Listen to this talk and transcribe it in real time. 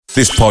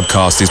This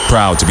podcast is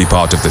proud to be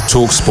part of the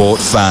TalkSport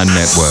Fan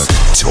Network.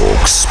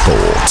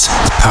 TalkSport.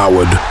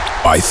 Powered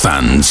by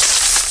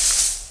fans.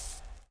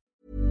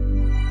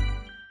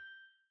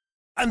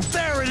 And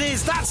there it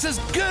is, that's as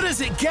good as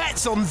it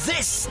gets on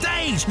this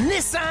stage.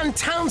 Nissan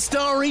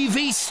Townstar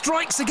EV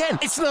strikes again.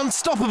 It's an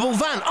unstoppable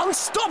van,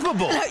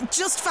 unstoppable.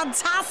 Just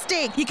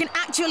fantastic. You can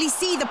actually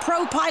see the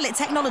Pro Pilot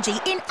technology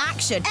in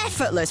action.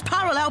 Effortless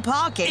parallel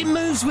parking. It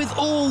moves with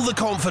all the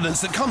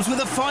confidence that comes with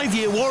a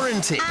 5-year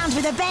warranty. And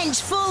with a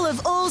bench full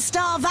of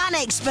all-star van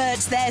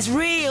experts, there's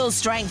real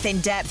strength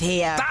in depth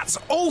here. That's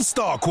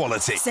all-star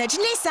quality. Search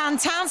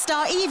Nissan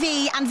Townstar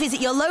EV and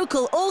visit your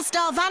local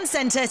all-star van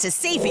centre to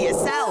see for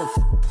yourself.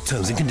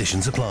 Terms and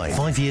conditions apply.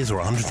 5 years or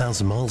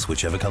 100,000 miles,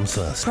 whichever comes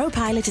first.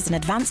 ProPilot is an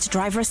advanced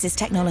driver assist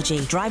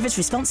technology. Driver's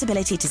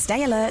responsibility to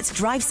stay alert,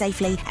 drive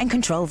safely, and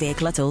control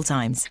vehicle at all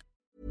times.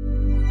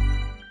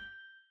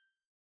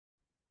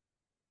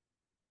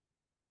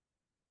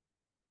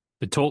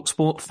 The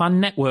TalkSport Fan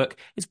Network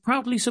is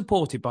proudly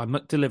supported by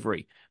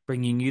McDelivery,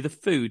 bringing you the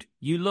food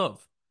you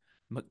love.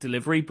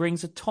 McDelivery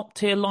brings a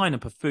top-tier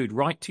lineup of food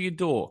right to your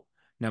door.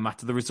 No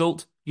matter the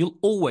result, you'll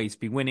always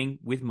be winning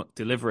with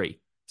McDelivery.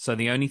 So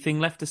the only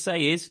thing left to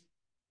say is,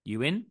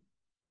 you in?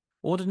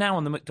 Order now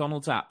on the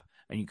McDonald's app,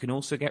 and you can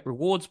also get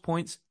rewards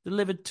points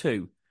delivered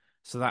too.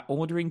 So that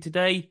ordering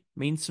today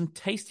means some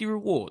tasty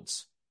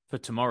rewards for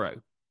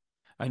tomorrow.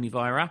 Only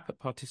via app at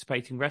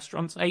participating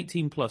restaurants,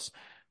 18 plus.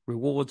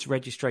 Rewards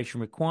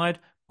registration required.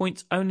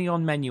 Points only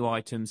on menu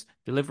items.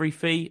 Delivery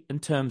fee and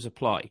terms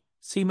apply.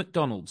 See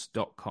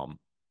mcdonalds.com.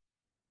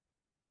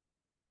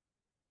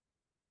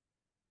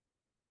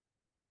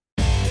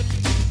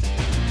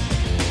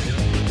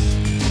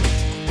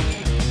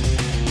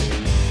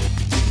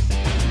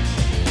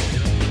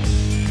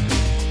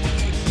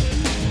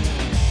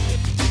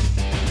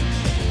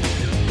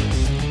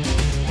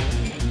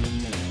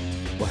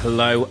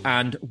 Hello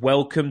and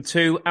welcome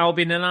to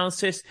Albion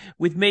Analysis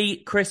with me,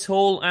 Chris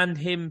Hall, and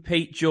him,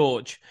 Pete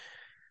George.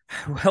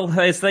 Well,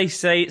 as they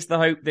say, it's the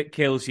hope that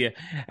kills you.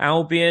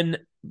 Albion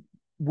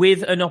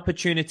with an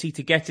opportunity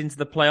to get into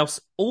the playoffs,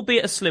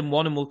 albeit a slim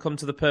one, and we'll come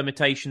to the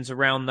permutations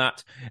around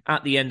that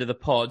at the end of the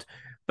pod.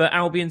 But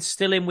Albion's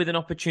still in with an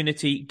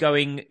opportunity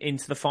going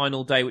into the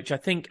final day, which I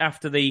think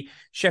after the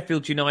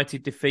Sheffield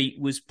United defeat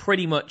was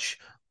pretty much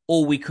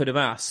all we could have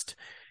asked.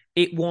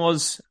 It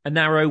was a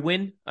narrow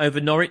win over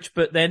Norwich,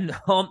 but then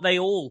aren't they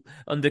all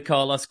under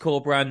Carlos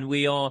Corberán?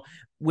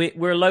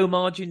 We're a low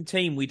margin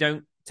team. We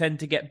don't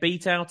tend to get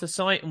beat out of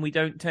sight, and we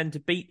don't tend to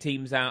beat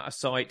teams out of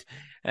sight.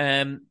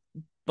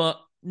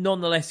 But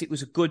nonetheless, it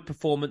was a good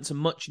performance, a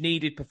much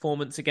needed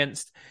performance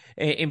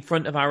in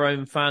front of our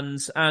own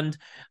fans. And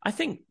I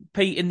think,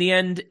 Pete, in the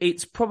end,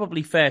 it's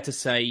probably fair to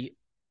say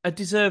a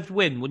deserved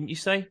win, wouldn't you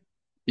say?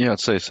 Yeah, I'd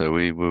say so.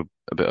 We were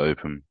a bit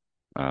open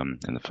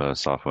in the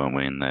first half, weren't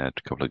we? And they had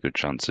a couple of good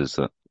chances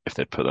that if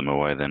they'd put them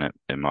away, then it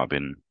might have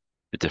been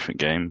a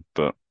different game.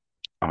 But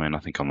I mean, I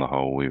think on the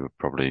whole, we were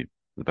probably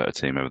the better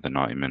team over the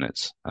 90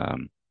 minutes.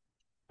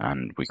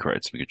 And we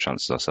created some good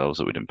chances ourselves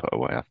that we didn't put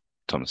away.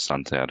 Thomas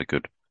Sante had a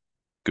good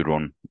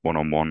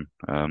one-on-one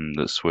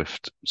that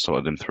Swift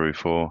sorted him through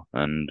for.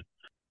 And,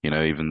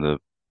 even the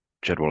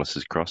Jed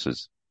Wallace's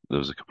crosses, there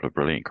was a couple of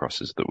brilliant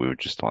crosses that we were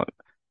just like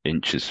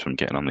inches from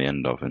getting on the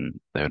end of, and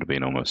they would have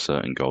been almost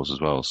certain goals as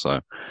well.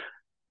 So,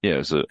 yeah, it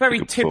was a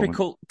very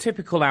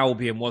typical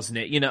Albion, wasn't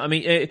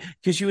it?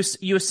 Because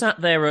you were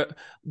sat there at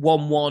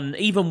 1-1,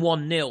 even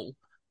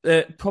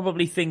 1-0,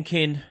 probably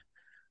thinking,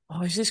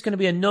 oh, is this going to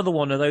be another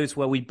one of those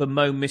where we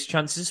bemoan missed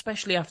chances,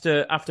 especially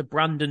after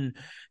Brandon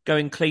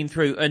going clean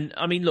through? And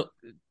I mean, look,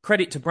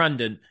 credit to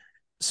Brandon,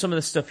 some of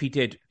the stuff he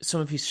did,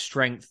 some of his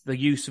strength, the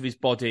use of his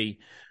body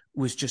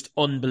was just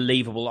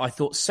unbelievable. I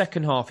thought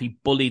second half he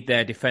bullied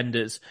their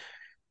defenders.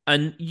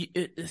 And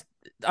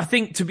I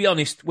think, to be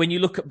honest, when you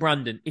look at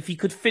Brandon, if he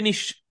could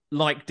finish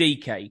like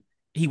DK,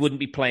 he wouldn't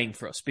be playing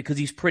for us because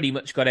he's pretty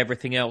much got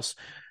everything else.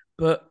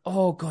 But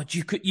oh God,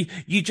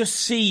 you just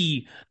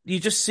see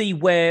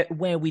where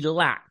we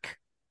lack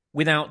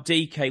without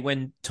DK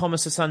when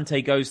Thomas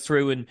Asante goes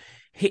through and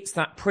hits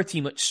that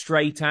pretty much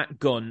straight at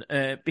gun,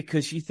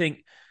 because you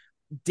think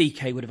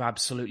DK would have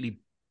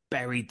absolutely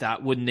buried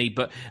that, wouldn't he?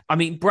 But I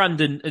mean,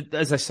 Brandon,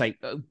 as I say,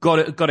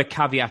 got to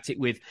caveat it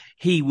with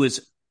he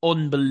was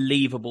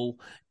unbelievable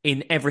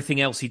in everything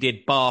else he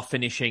did, bar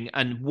finishing,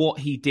 and what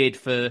he did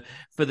for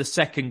the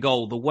second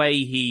goal, the way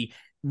he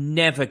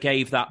never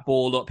gave that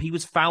ball up. He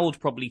was fouled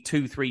probably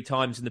 2-3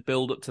 times in the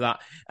build up to that,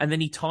 and then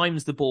he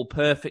times the ball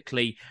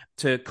perfectly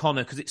to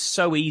Connor because it's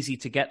so easy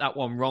to get that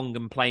one wrong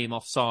and play him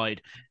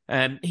offside.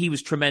 He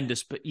was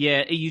tremendous. But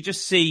yeah, you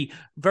just see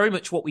very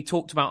much what we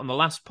talked about on the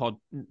last pod,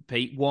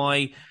 Pete,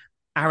 why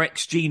our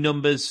XG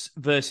numbers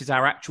versus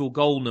our actual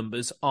goal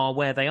numbers are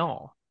where they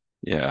are.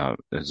 Yeah,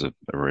 there's a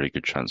really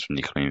good chance when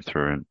you clean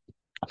through, and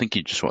I think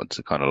he just wanted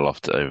to kind of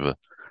loft it over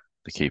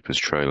the keeper's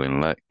trailing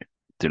leg.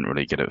 Didn't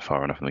really get it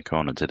far enough in the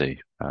corner, did he?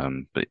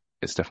 But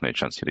it's definitely a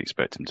chance you'd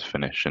expect him to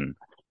finish, and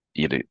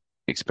you'd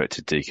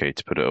expected DK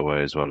to put it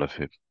away as well if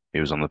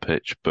he was on the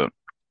pitch. But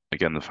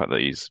again, the fact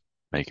that he's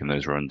making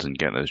those runs and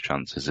getting those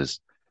chances is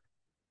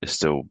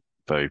still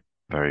very,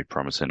 very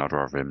promising. I'd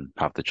rather him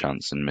have the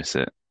chance and miss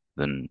it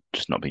than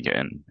just not be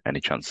getting any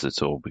chances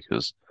at all,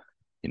 because,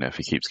 if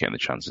he keeps getting the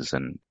chances,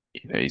 then,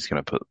 he's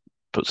going to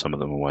put some of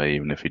them away,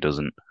 even if he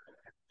doesn't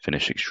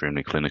finish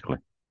extremely clinically.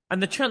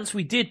 And the chance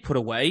we did put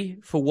away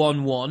for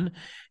 1-1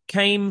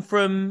 came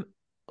from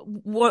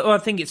what I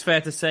think it's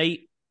fair to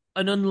say,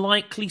 an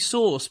unlikely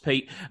source,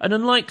 Pete. An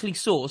unlikely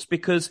source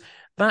because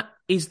that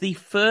is the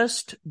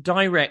first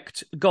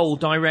direct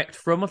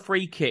from a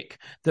free kick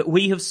that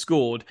we have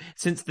scored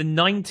since the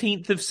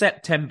 19th of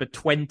September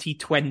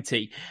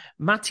 2020.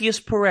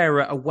 Matheus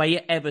Pereira away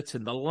at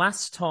Everton, the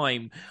last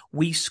time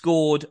we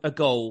scored a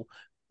goal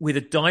with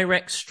a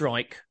direct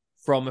strike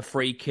from a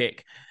free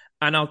kick.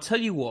 And I'll tell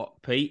you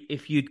what, Pete,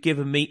 if you'd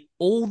given me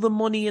all the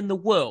money in the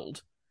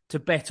world to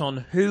bet on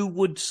who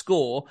would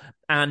score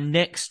our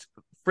next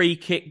free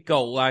kick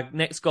goal, our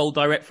next goal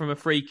direct from a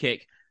free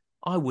kick,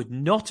 I would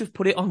not have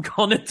put it on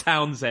Connor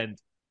Townsend.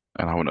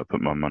 And I wouldn't have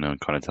put my money on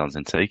Connor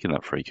Townsend taking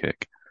that free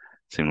kick.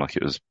 It seemed like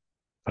it was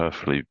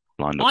perfectly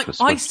lined up for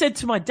Swift. I said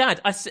to my dad,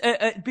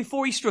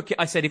 before he struck it,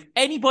 I said, if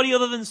anybody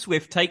other than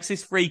Swift takes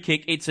this free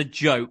kick, it's a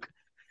joke.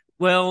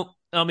 Well,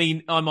 I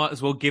mean, I might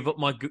as well give up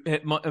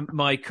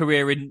my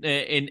career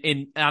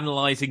in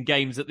analysing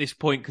games at this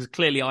point, because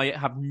clearly I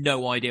have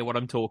no idea what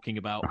I'm talking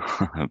about.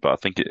 But I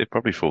think it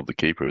probably fooled the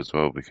keeper as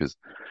well, because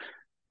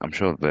I'm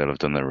sure they'll have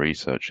done their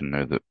research and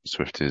know that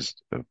Swift is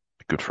a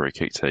good free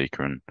kick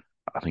taker, and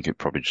I think it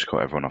probably just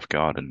caught everyone off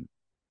guard, and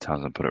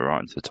Townsend put it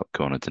right into the top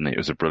corner, didn't he? It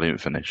was a brilliant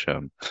finish.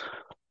 And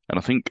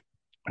I think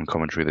on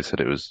commentary they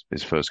said it was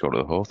his first goal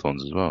at the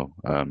Hawthorns as well.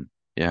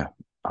 Yeah.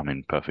 I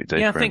mean, perfect day.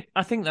 Yeah, for him.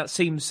 I think that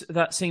seems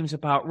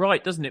about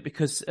right, doesn't it?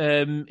 Because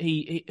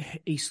he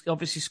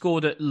obviously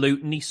scored at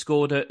Luton, he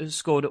scored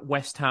at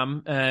West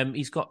Ham.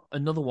 He's got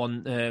another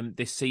one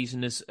this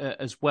season as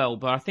well.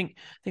 But I think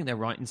they're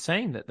right in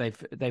saying that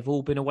they've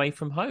all been away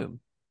from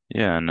home.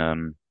 Yeah,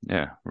 and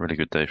really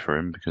good day for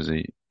him, because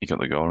he got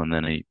the goal, and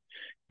then he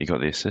got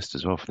the assist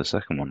as well for the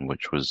second one,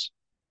 which was,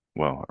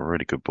 well, a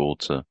really good ball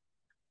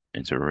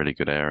into a really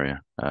good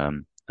area.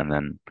 And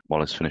then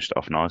Wallace finished it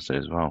off nicely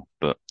as well.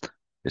 But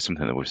it's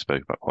something that we've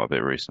spoken about quite a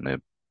bit recently.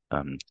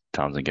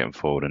 Townsend getting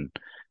forward and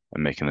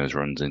making those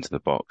runs into the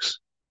box,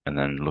 and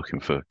then looking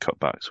for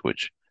cutbacks,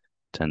 which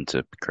tend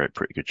to create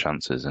pretty good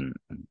chances, and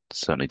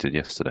certainly did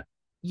yesterday.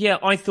 Yeah,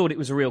 I thought it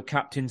was a real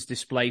captain's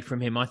display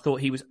from him. I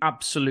thought he was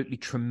absolutely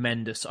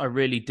tremendous. I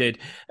really did.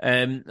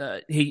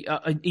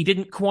 He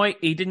didn't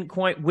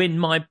quite win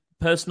my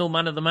personal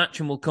man of the match,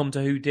 and we'll come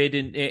to who did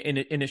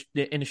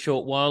in a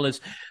short while.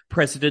 As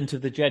president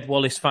of the Jed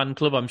Wallace fan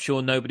club, I'm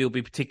sure nobody will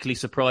be particularly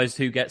surprised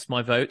who gets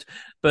my vote.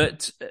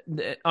 But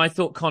I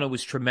thought Connor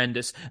was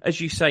tremendous. As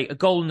you say, a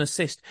goal and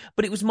assist.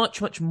 But it was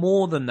much, much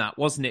more than that,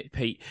 wasn't it,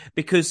 Pete?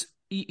 Because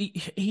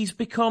he's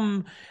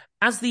become,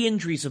 as the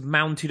injuries have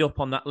mounted up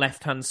on that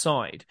left-hand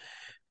side,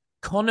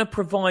 Connor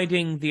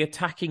providing the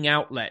attacking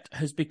outlet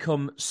has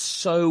become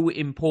so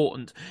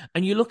important.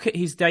 And you look at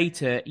his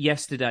data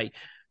yesterday,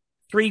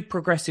 3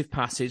 progressive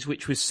passes,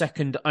 which was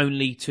second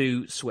only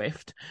to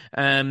Swift.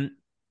 The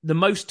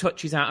most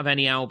touches out of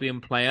any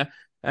Albion player.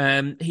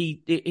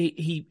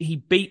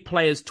 He beat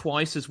players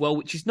twice as well,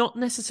 which is not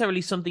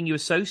necessarily something you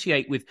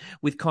associate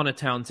with Connor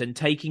Townsend,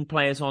 taking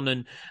players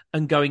on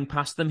and going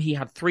past them. He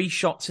had 3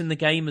 shots in the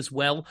game as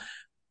well.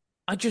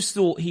 I just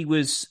thought he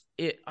was.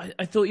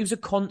 I thought he was a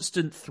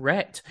constant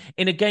threat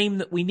in a game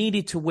that we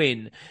needed to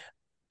win.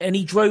 And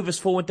he drove us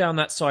forward down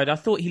that side. I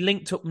thought he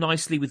linked up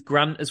nicely with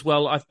Grant as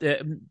well.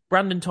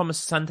 Brandon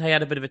Thomas-Asante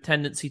had a bit of a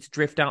tendency to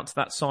drift out to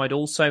that side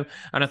also,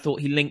 and I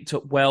thought he linked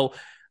up well.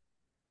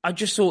 I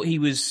just thought he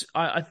was.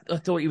 I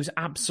thought he was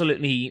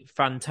absolutely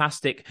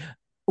fantastic,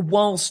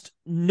 whilst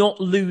not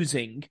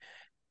losing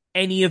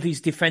any of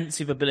his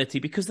defensive ability.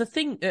 Because the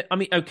thing, I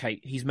mean,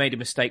 okay, he's made a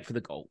mistake for the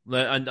goal,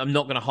 and I'm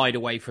not going to hide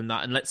away from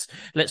that. And let's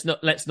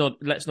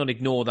not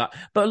ignore that.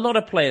 But a lot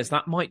of players,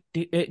 that might,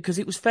 because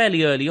it was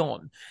fairly early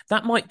on,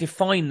 that might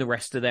define the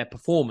rest of their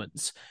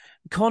performance.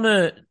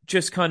 Connor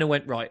just kind of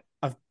went, right,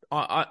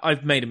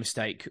 I've made a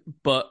mistake,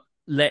 but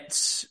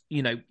let's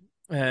deal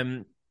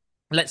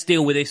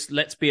with this.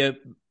 Let's be a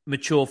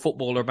mature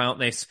footballer about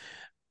this.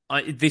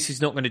 This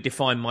is not going to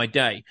define my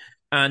day.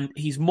 And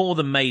he's more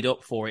than made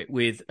up for it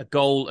with a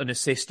goal, an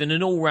assist, and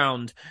an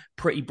all-round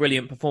pretty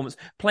brilliant performance.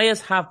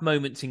 Players have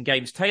moments in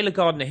games. Taylor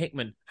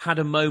Gardner-Hickman had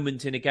a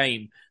moment in a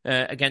game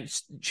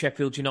against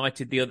Sheffield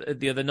United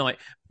the other night.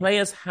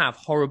 Players have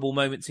horrible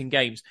moments in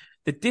games.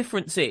 The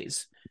difference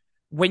is,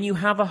 when you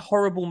have a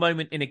horrible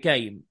moment in a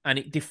game and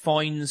it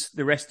defines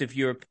the rest of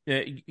your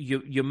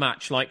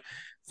match, like,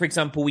 for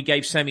example, we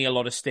gave Semi a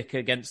lot of stick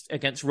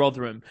against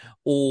Rotherham,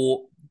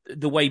 or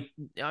the way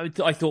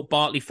I thought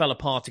Bartley fell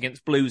apart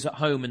against Blues at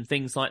home and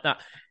things like that.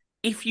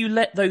 If you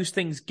let those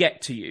things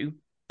get to you,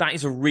 that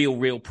is a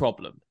real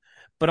problem.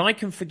 But I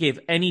can forgive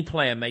any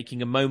player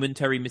making a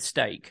momentary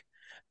mistake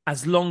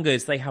as long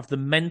as they have the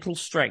mental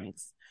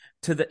strength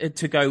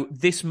to go,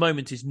 this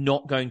moment is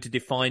not going to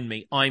define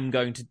me. I'm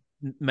going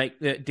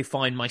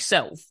define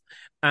myself,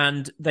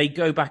 and they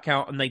go back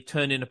out and they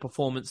turn in a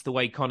performance the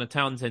way Connor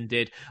Townsend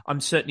did,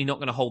 I'm certainly not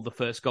going to hold the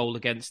first goal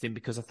against him,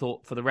 because I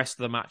thought for the rest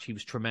of the match he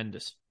was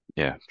tremendous.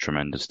 Yeah,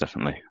 tremendous,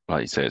 definitely.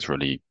 Like you say, it's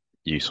really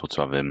useful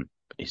to have him.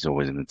 He's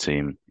always in the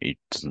team. He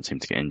doesn't seem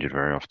to get injured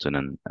very often,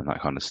 and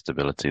that kind of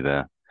stability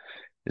there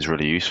is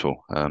really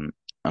useful. And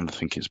I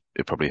think it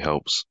probably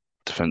helps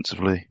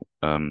defensively,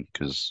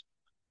 because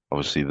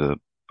obviously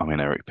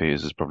Eric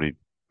Peters is probably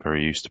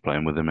very used to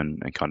playing with him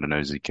and kind of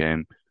knows his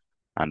game,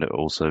 and it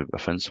also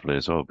offensively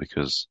as well,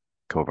 because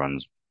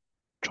Corberan's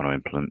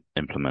trying to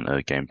implement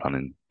a game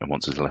plan and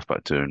wants his left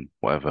back doing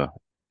whatever.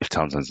 If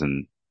Townsend's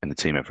in the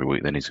team every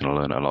week, then he's going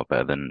to learn it a lot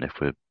better than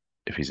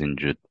if he's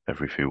injured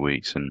every few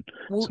weeks and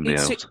somebody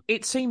else.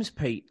 It seems,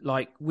 Pete,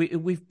 like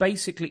we've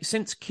basically,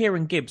 since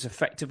Kieran Gibbs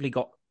effectively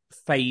got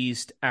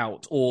phased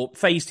out, or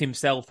phased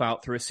himself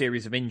out through a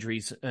series of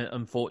injuries,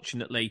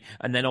 unfortunately,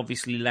 and then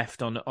obviously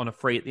left on a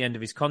free at the end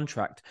of his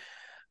contract.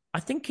 I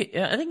think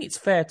it's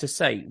fair to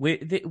say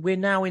we're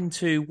now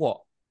into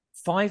what,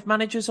 5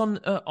 managers on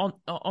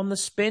the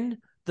spin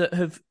that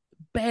have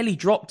barely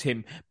dropped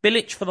him.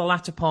 Bilic for the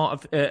latter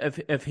part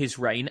of his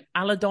reign,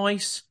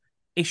 Allardyce,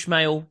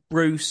 Ishmael,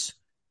 Bruce,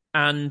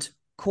 and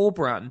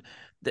Corberan.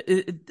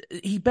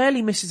 He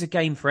barely misses a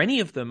game for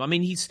any of them. I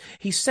mean, he's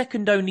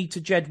second only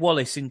to Jed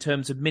Wallace in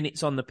terms of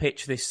minutes on the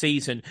pitch this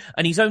season,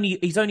 and he's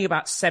only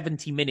about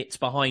 70 minutes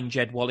behind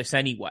Jed Wallace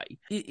anyway.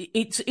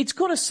 It's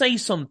got to say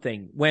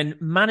something when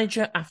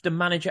manager after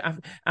manager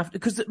after,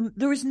 because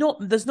there's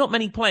not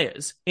many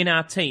players in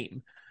our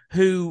team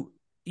who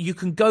you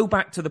can go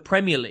back to the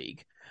Premier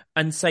League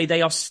and say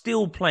they are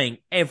still playing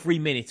every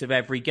minute of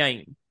every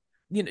game.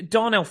 You know,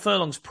 Darnell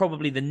Furlong's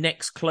probably the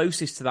next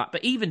closest to that,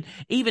 but even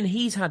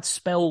he's had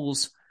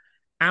spells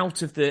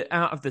out of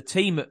the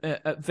team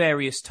at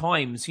various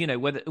times. You know,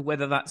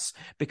 whether that's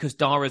because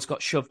Dara's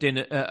got shoved in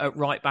at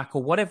right back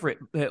or whatever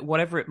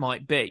it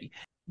might be.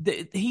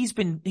 He's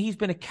been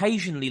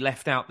occasionally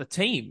left out the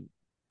team.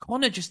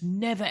 Connor just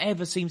never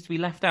ever seems to be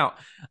left out,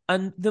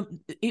 and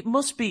it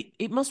must be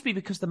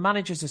because the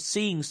managers are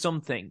seeing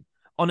something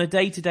on a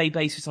day-to-day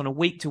basis, on a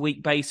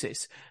week-to-week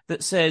basis,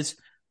 that says,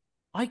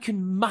 I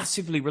can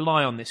massively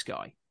rely on this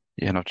guy.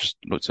 Yeah, and I've just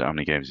looked at how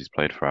many games he's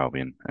played for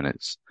Albion, and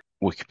it's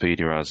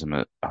Wikipedia has him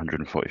at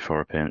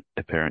 144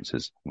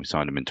 appearances. We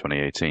signed him in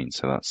 2018,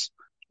 so that's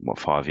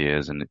 5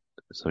 years, and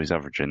so he's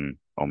averaging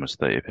almost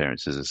 30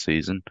 appearances a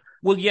season.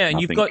 Well, yeah,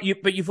 and but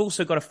you've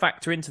also got to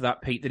factor into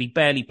that, Pete, that he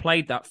barely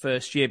played that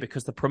first year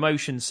because the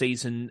promotion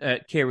season,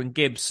 Kieran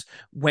Gibbs,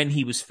 when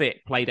he was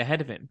fit, played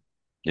ahead of him.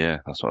 Yeah,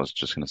 that's what I was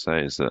just going to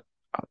say. Is that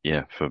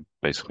for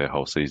basically a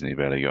whole season, he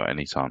barely got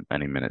any time,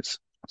 any minutes.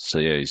 So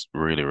yeah, he's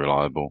really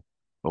reliable,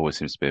 always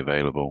seems to be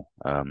available,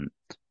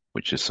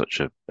 which is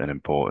such an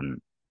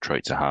important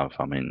trait to have.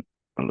 I mean,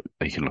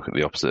 you can look at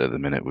the opposite at the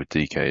minute with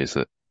DK, is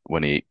that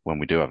when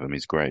we do have him,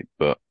 he's great,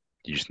 but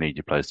you just need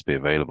your players to be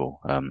available.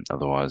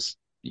 Otherwise,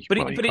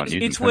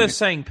 it's worth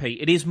saying,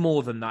 Pete, it is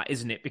more than that,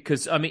 isn't it?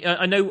 Because I mean,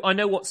 I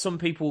know what some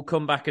people will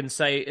come back and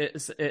say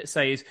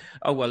is,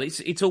 oh well,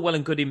 it's all well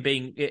and good in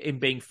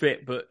being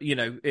fit, but you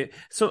know,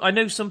 so I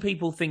know some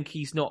people think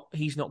he's not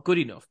good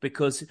enough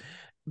because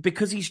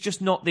he's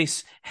just not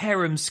this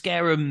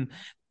harem-scarum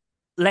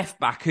left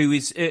back who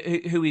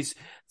is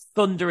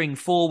thundering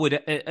forward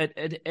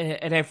at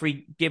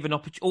every given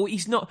opportunity, or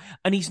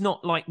he's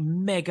not like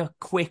mega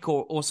quick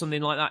or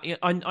something like that.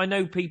 I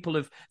know people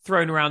have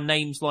thrown around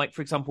names like,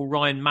 for example,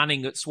 Ryan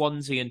Manning at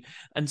Swansea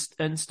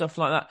and stuff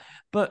like that,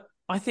 but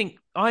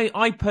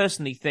I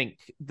personally think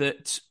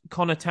that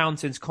Connor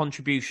Townsend's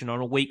contribution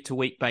on a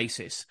week-to-week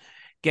basis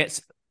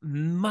gets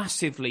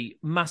massively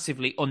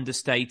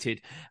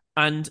understated.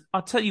 And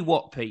I'll tell you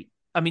what, Pete,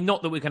 I mean,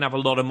 not that we're going to have a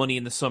lot of money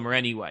in the summer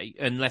anyway,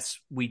 unless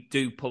we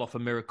do pull off a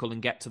miracle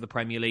and get to the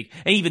Premier League.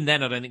 And even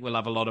then, I don't think we'll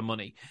have a lot of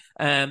money.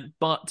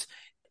 But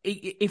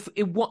if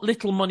what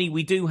little money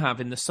we do have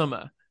in the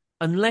summer,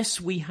 unless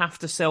we have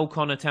to sell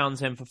Connor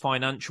Townsend for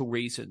financial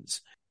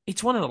reasons,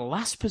 it's one of the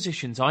last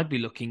positions I'd be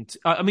looking to.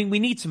 I mean, we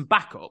need some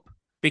backup,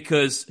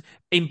 because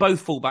in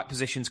both fullback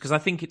positions, because I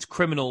think it's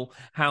criminal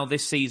how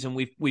this season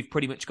we've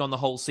pretty much gone the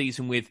whole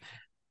season with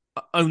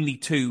only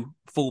 2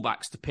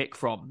 fullbacks to pick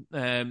from,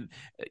 and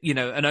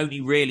only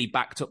really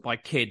backed up by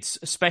kids,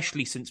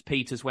 especially since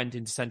Peters went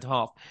into centre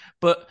half.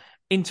 But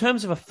in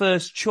terms of a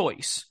first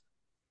choice,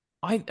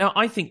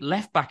 I think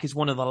left back is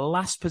one of the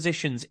last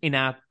positions in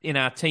our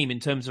team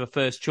in terms of a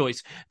first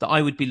choice that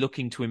I would be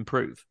looking to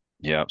improve.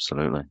 Yeah,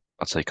 absolutely.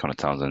 I'd say Connor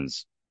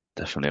Townsend's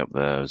definitely up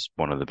there as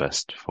one of the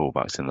best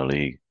fullbacks in the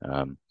league.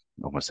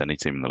 Almost any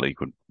team in the league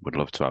would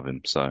love to have him.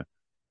 So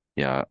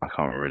yeah, I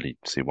can't really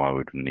see why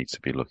we'd need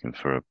to be looking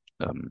for a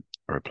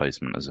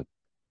replacement as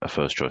a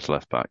first choice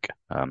left back.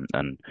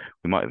 And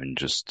we might even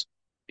just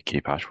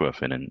keep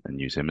Ashworth in and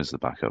use him as the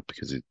backup,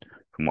 because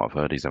from what I've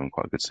heard, he's having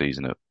quite a good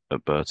season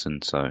at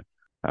Burton. So,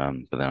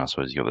 but then I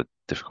suppose you got the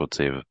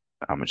difficulty of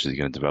how much is he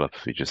going to develop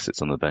if he just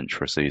sits on the bench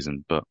for a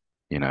season. But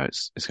you know,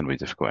 it's going to be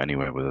difficult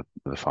anyway with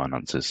the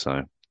finances.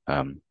 So,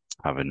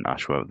 having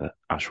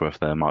Ashworth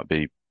there might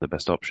be the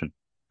best option.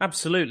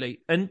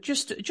 Absolutely. And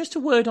just a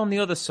word on the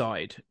other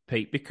side,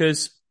 Pete,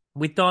 because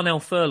with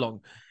Darnell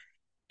Furlong,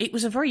 it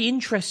was a very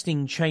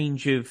interesting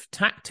change of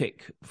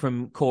tactic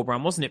from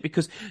Corberan, wasn't it?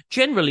 Because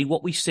generally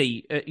what we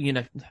see,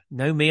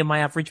 know me and my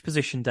average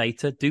position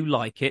data, do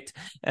like it.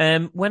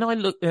 When I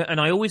look,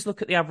 and I always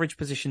look at the average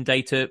position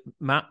data,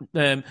 Matt,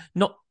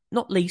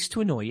 not least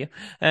to annoy you,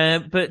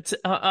 but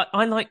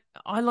I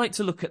like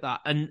to look at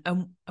that. And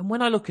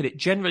when I look at it,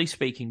 generally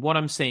speaking, what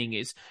I'm seeing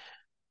is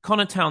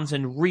Connor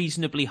Townsend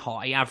reasonably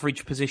high,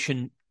 average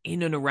position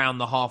in and around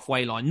the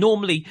halfway line,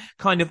 normally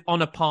kind of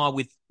on a par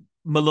with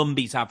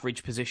Malumbi's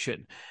average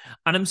position.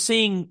 And I'm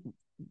seeing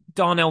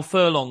Darnell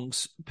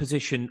Furlong's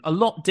position a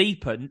lot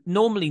deeper,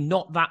 normally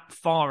not that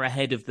far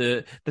ahead of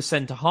the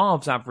centre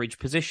halves average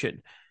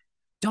position.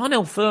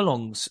 Darnell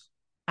Furlong's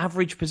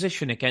average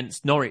position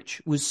against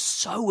Norwich was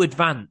so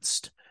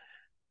advanced.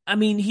 I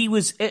mean, he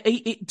was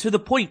to the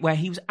point where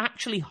he was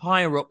actually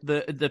higher up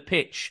the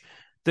pitch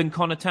than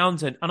Connor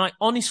Townsend. And I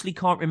honestly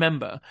can't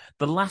remember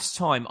the last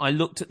time I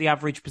looked at the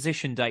average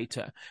position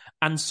data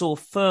and saw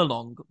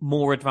Furlong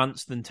more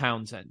advanced than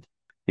Townsend.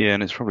 Yeah,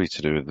 and it's probably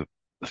to do with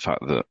the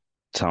fact that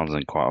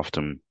Townsend quite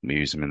often we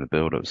use him in the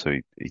build-up, so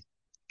he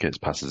gets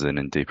passes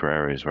in deeper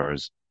areas,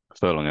 whereas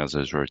Furlong has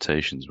those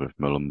rotations with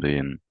Mulumby,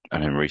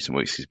 and in recent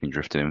weeks he's been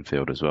drifting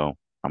infield as well,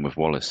 and with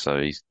Wallace, so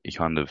he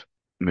kind of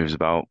moves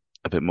about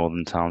a bit more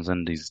than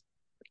Townsend. He's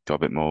got a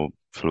bit more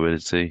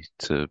fluidity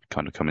to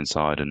kind of come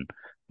inside and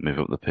move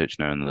up the pitch,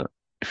 knowing that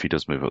if he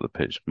does move up the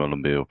pitch,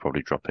 Mulumby will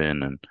probably drop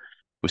in. And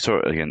we saw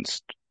it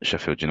against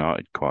Sheffield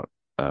United quite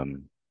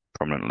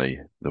prominently,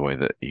 the way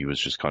that he was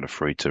just kind of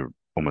free to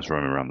almost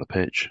roam around the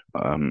pitch.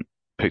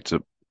 Picked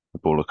up the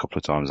ball a couple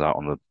of times out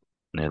on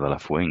near the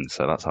left wing,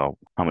 so that's how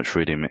much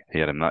freedom he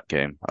had in that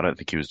game. I don't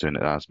think he was doing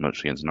it as much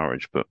against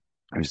Norwich, but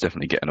he was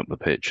definitely getting up the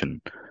pitch and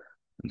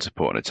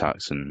supporting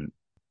attacks, and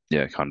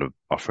yeah, kind of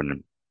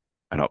offering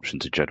an option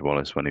to Jed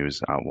Wallace when he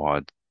was out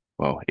wide.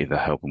 Well, either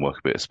help and work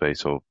a bit of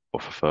space or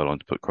for Furlong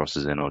to put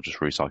crosses in or just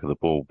recycle the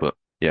ball. But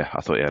yeah,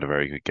 I thought he had a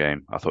very good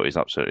game. I thought he was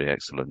absolutely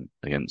excellent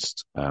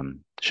against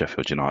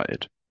Sheffield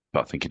United, but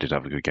I think he did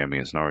have a good game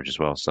against Norwich as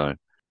well. So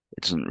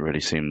it doesn't really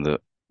seem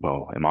that,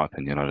 well, in my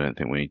opinion, I don't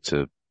think we need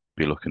to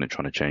be looking at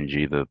trying to change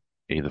either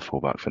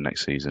fullback for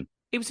next season.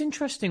 It was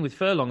interesting with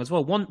Furlong as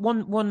well.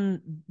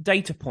 One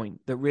data point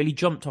that really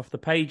jumped off the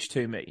page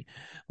to me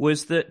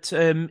was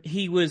that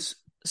he was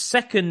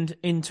second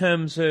in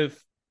terms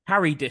of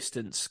carry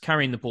distance,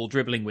 carrying the ball,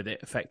 dribbling with it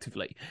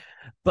effectively,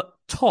 but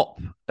top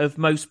of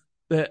most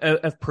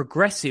of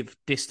progressive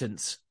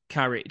distance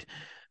carried.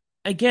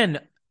 Again,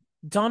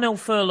 Darnell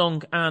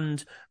Furlong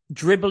and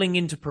dribbling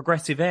into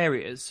progressive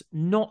areas,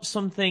 not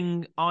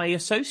something I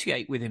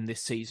associate with him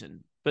this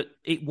season, but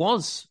it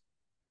was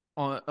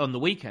on the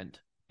weekend.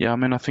 Yeah, I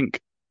mean, I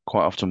think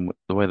quite often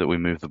the way that we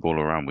move the ball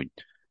around,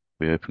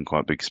 we open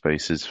quite big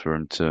spaces for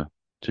him to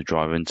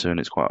drive into,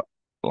 and it's quite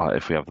like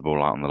if we have the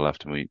ball out on the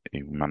left and we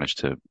manage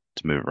to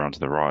move around to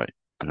the right,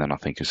 and then I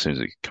think as soon as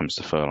it comes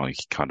to Furlong, he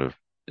kind of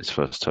his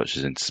first touch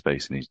is into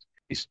space, and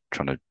he's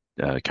trying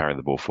to carry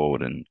the ball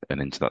forward and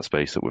into that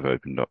space that we've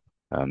opened up.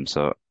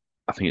 So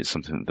I think it's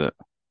something that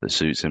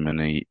suits him, and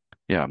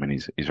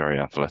he's very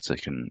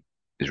athletic and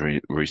is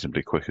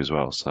reasonably quick as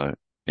well. So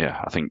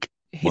yeah, I think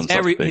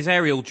his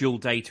aerial duel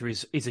data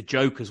is a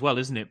joke as well,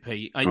 isn't it,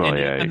 Pete?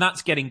 And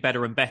that's getting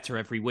better and better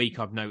every week,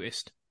 I've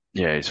noticed.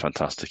 Yeah, he's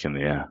fantastic in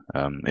the air.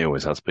 He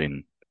always has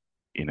been.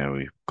 You know,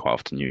 we quite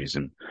often use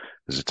him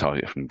as a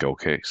target from goal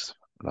kicks.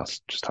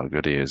 That's just how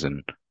good he is.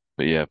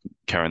 But yeah,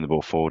 carrying the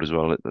ball forward as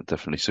well, it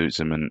definitely suits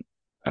him, and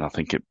I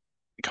think it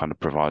kind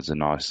of provides a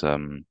nice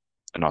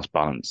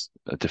balance,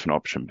 a different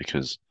option,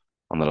 because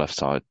on the left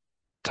side,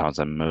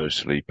 Townsend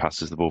mostly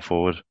passes the ball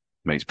forward,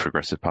 makes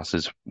progressive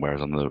passes, whereas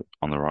on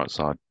the right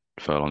side,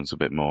 Furlong's a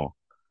bit more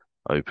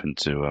open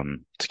to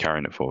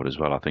carrying it forward as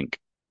well. I think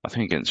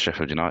against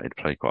Sheffield United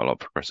played quite a lot of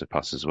progressive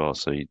passes as well.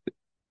 So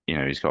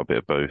he's got a bit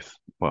of both.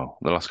 Well,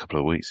 the last couple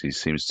of weeks he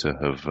seems to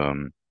have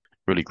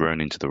really grown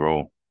into the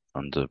role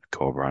under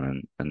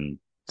Corberan and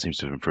seems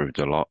to have improved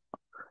a lot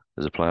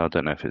as a player. I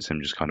don't know if it's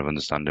him just kind of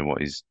understanding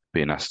what he's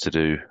being asked to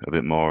do a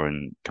bit more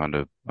and kind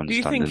of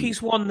understanding. Do you think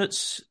he's one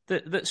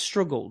that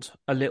struggled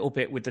a little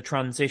bit with the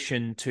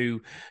transition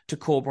to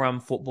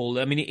Corberan football?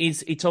 I mean,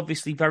 it's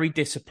obviously very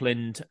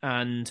disciplined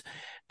and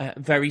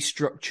very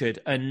structured,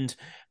 and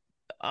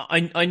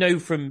I know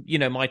from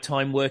my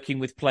time working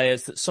with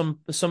players that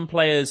some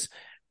players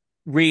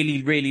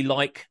really, really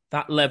like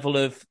that level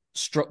of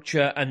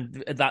structure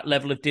and that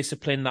level of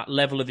discipline, that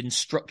level of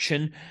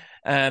instruction,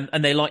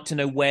 and they like to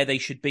know where they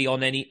should be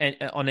on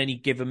any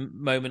given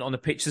moment on the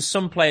pitch. There's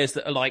some players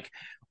that are like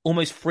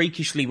almost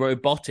freakishly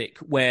robotic,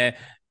 where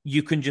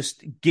you can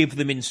just give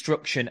them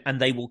instruction and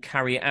they will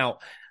carry it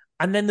out.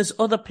 And then there's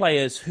other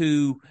players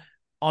who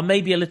are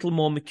maybe a little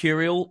more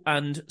mercurial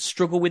and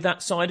struggle with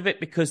that side of it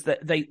because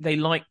they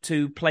like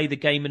to play the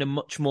game in a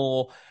much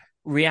more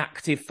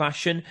reactive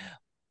fashion.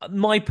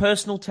 My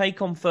personal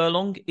take on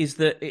Furlong is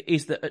that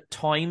at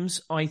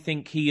times I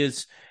think he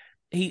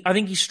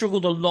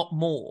struggled a lot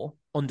more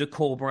under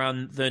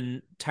Corberan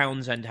than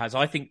Townsend has.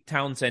 I think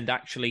Townsend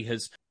actually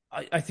has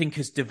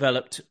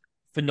developed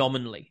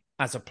phenomenally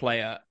as a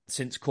player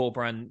since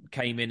Corberan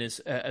came in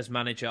as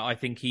manager. I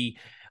think he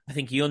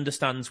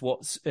understands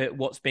what's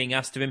being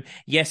asked of him.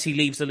 Yes, he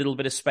leaves a little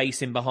bit of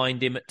space in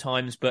behind him at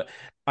times, but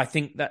I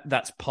think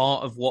that's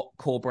part of what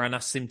Corberan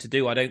asks him to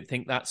do. I don't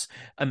think that's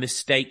a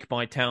mistake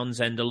by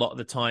Townsend a lot of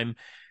the time.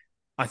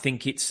 I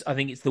think it's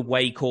the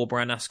way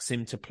Corberan asks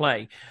him to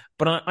play.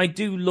 But I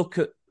do look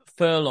at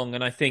Furlong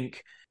and I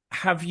think,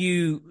 have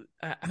you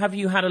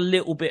had a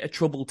little bit of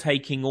trouble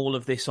taking all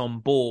of this on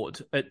board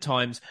at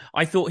times?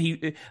 I thought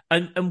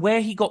and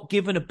where he got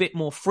given a bit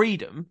more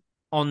freedom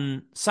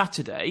on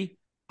Saturday,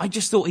 I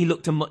just thought he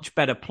looked a much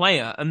better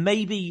player. And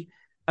maybe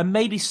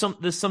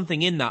there's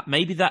something in that.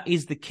 Maybe that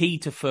is the key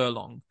to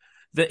Furlong,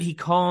 that he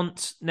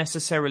can't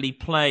necessarily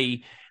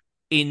play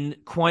in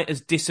quite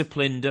as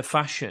disciplined a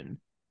fashion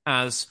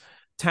as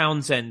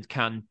Townsend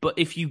can. But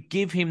if you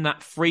give him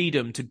that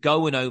freedom to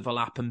go and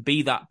overlap and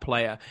be that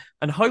player,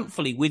 and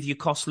hopefully with your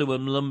Koslu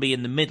and Lumby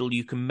in the middle,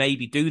 you can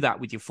maybe do that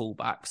with your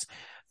fullbacks,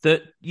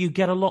 that you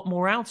get a lot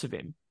more out of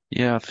him.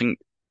 Yeah,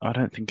 I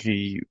don't think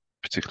he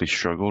particularly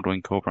struggled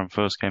when Corberan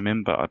first came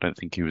in, but I don't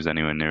think he was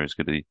anywhere near as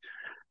good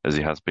as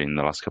he has been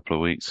the last couple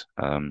of weeks.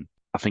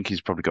 I think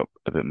he's probably got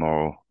a bit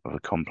more of a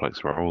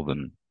complex role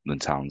than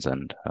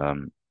Townsend,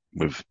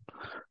 with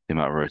the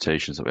amount of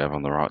rotations that we have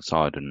on the right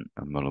side and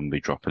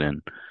Malumbi dropping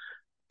in,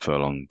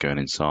 Furlong going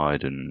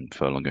inside and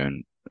Furlong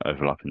going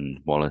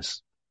overlapping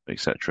Wallace,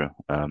 etc.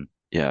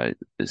 It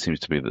seems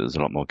to be that there's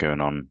a lot more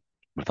going on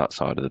with that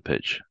side of the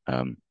pitch.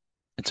 In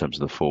terms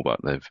of the fullback,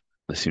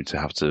 they seem to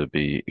have to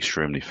be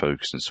extremely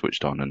focused and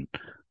switched on and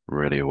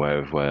really aware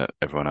of where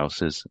everyone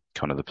else is,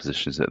 kind of the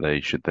positions that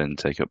they should then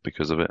take up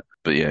because of it.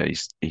 But yeah,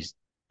 he's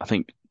I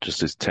think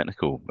just his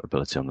technical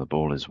ability on the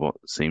ball is what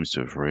seems to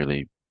have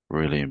really,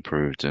 really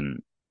improved.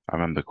 And I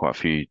remember quite a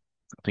few,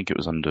 I think it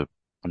was under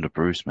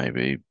Bruce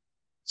maybe,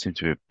 seemed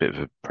to be a bit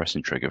of a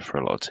pressing trigger for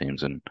a lot of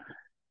teams, and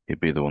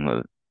he'd be the one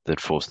that they'd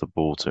force the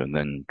ball to and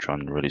then try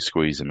and really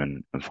squeeze him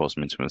and force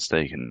him into a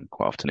mistake, and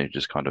quite often he'd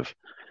just kind of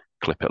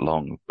clip it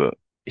long. But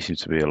he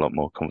seems to be a lot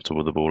more comfortable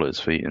with the ball at his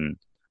feet and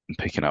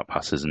picking out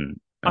passes. And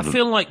I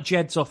feel like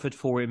Jed's offered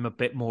for him a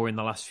bit more in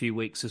the last few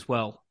weeks as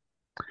well.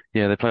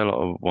 Yeah, they play a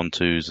lot of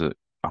 1-2s that,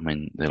 I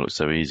mean, they look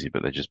so easy,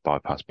 but they just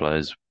bypass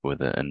players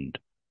with it, and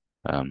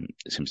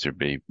it seems to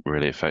be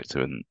really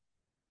effective. And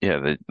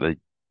yeah, they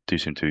do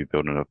seem to be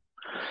building a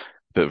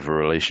bit of a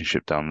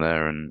relationship down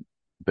there and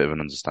a bit of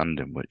an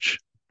understanding, which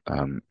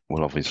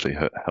will obviously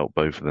help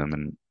both of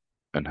them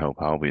and help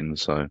Albion.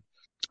 So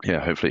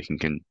yeah, hopefully it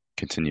can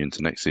continue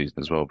into next season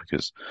as well,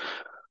 because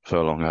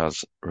Furlong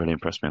has really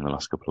impressed me in the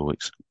last couple of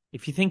weeks.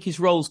 If you think his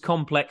role's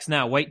complex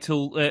now, wait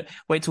till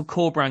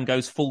Corberan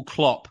goes full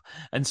Klopp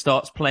and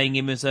starts playing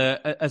him as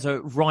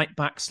a right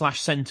back /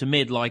 centre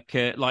mid like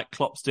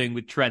Klopp's doing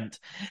with Trent.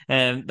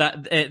 That's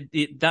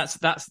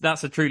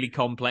a truly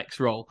complex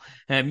role.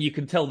 You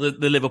can tell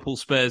the Liverpool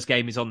Spurs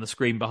game is on the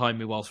screen behind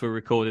me whilst we're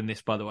recording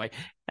this, by the way.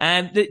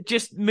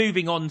 Just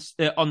moving on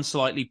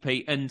slightly,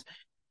 Pete, and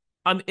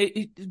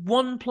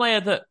one player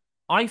that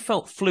I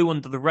felt flew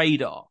under the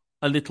radar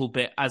a little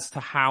bit as to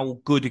how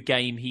good a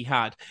game he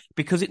had,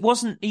 because he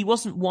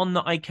wasn't one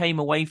that I came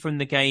away from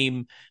the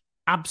game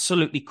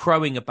absolutely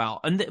crowing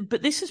about.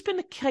 But this has been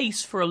the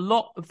case for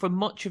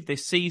much of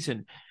this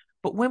season.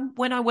 But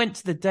when I went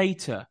to the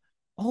data,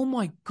 oh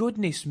my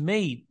goodness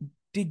me,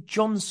 did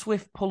John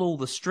Swift pull all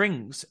the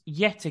strings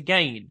yet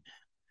again?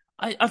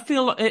 I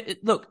feel like,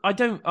 look,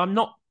 I'm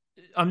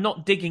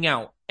not digging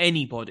out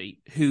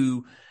anybody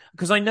who,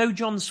 because I know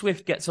John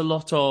Swift gets a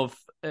lot of,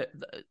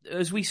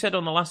 as we said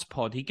on the last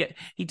pod,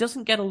 he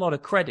doesn't get a lot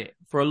of credit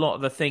for a lot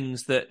of the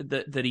things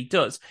that he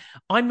does.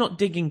 I'm not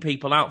digging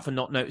people out for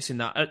not noticing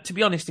that. To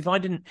be honest, if I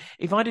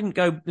didn't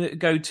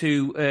go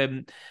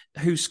to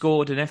who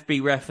scored and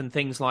FB ref and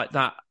things like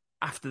that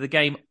after the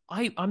game,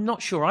 I'm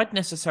not sure I'd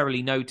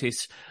necessarily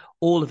notice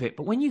all of it.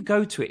 But when you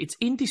go to it, it's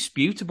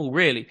indisputable,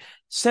 really.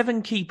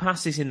 7 key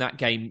passes in that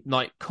game,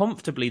 like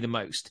comfortably the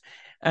most.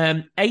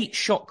 8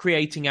 shot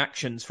creating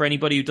actions. For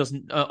anybody who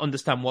doesn't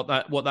understand what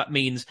that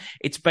means,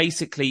 it's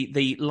basically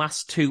the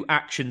last 2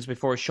 actions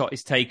before a shot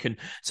is taken.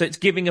 So it's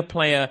giving a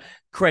player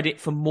credit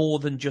for more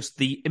than just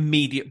the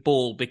immediate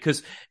ball,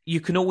 because you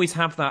can always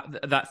have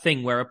that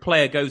thing where a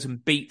player goes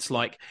and beats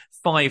like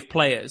 5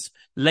 players,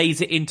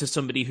 lays it into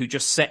somebody who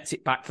just sets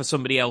it back for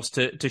somebody else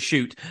to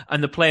shoot,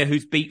 and the player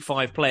who's beat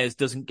 5 players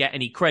doesn't get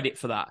any credit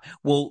for that.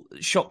 Well,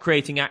 shot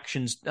creating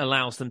actions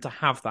allows them to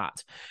have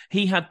that.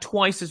 He had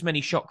twice as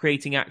many shot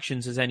creating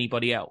actions as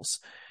anybody else.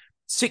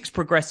 6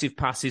 progressive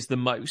passes, the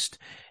most.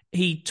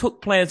 He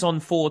took players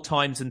on 4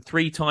 times, and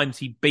 3 times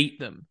he beat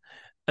them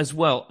as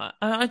well.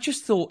 I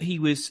just thought he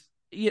was,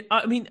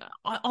 I mean,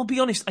 I'll be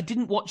honest, I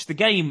didn't watch the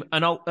game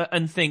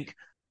and think,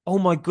 oh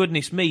my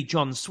goodness me,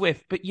 John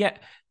Swift. But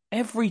yet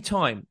every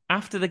time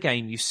after the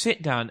game, you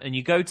sit down and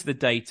you go to the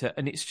data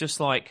and it's just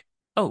like,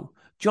 oh,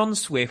 John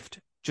Swift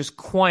just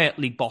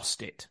quietly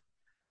bossed it.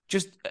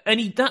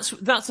 That's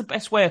the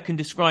best way I can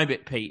describe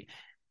it, Pete.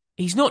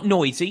 He's not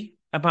noisy.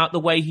 about the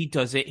way he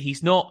does it.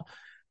 He's not,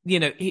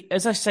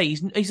 as I say,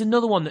 he's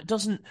another one that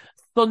doesn't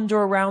thunder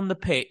around the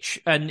pitch,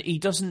 and he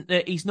doesn't.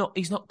 He's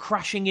not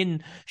crashing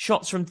in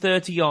shots from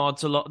 30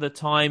 yards a lot of the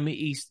time.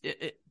 He's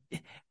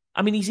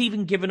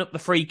even given up the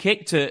free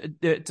kick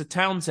to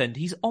Townsend.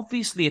 He's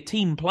obviously a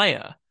team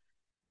player,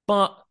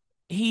 but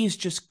he is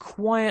just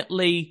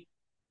quietly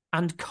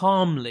and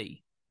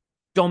calmly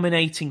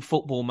dominating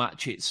football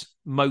matches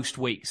most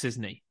weeks,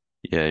 isn't he?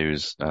 Yeah, he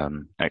was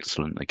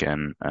excellent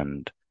again,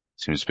 and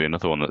seems to be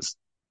another one that's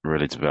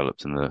really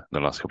developed in the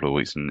last couple of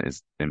weeks and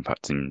is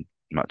impacting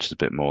matches a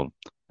bit more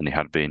than he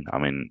had been. I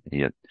mean, he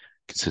had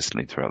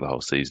consistently throughout the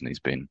whole season, he's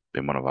been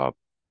one of our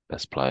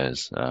best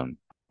players,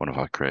 one of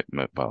our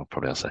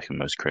probably our second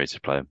most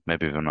creative player,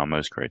 maybe even our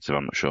most creative,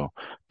 I'm not sure.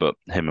 But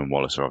him and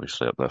Wallace are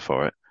obviously up there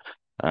for it.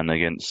 And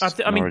against,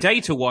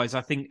 data-wise,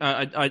 I think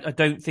I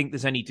don't think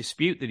there's any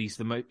dispute that he's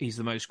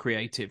the most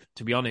creative,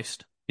 to be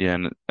honest. Yeah,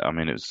 and I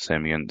mean it was the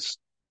same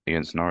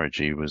against Norwich.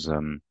 He was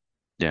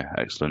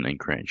excellent in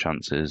creating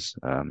chances,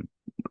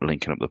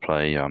 linking up the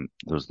play. There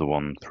was the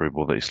one through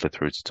ball that he slid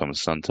through to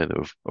Thomas Sante that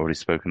we've already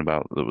spoken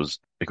about. That was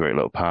a great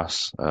little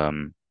pass.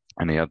 And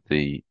he had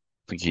he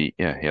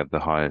had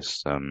the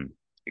highest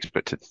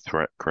expected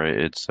threat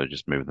created, so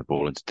just moving the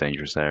ball into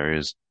dangerous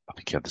areas. I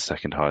think he had the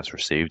second highest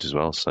received as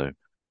well, so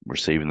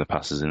receiving the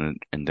passes in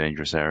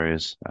dangerous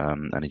areas.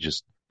 And he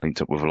just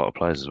linked up with a lot of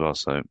players as well.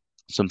 So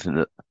something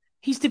that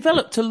he's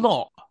developed a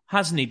lot,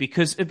 hasn't he?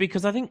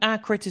 Because I think our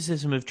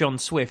criticism of John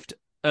Swift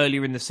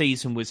earlier in the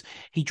season was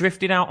he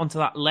drifted out onto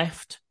that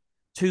left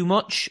too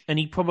much, and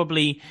he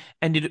probably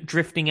ended up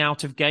drifting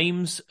out of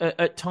games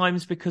at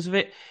times because of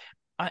it.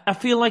 I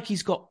feel like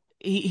he's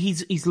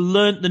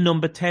learnt the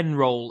number 10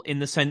 role in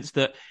the sense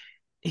that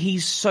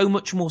he's so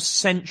much more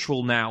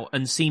central now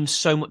and seems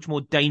so much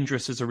more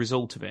dangerous as a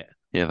result of it.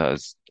 Yeah, that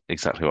is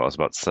exactly what I was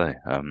about to say.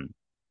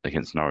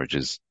 Against Norwich,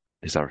 his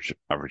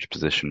average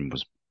position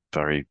was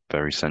very,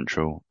 very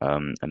central,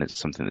 and it's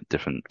something that's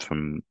different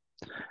from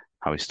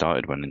how he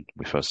started when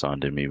we first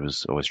signed him. He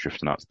was always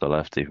drifting out to the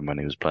left, even when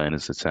he was playing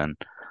as a 10,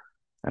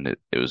 and it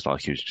was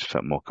like he just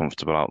felt more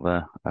comfortable out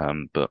there.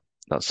 But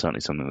that's certainly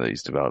something that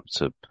he's developed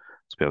to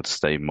be able to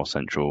stay more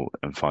central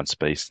and find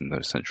space in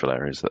those central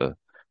areas that are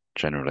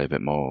generally a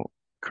bit more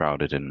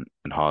crowded and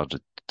harder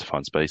to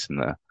find space in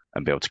there,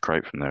 and be able to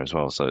create from there as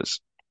well. So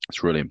it's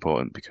really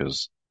important,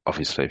 because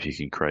obviously if you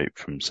can create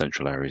from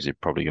central areas, you're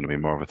probably going to be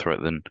more of a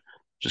threat than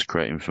just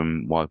creating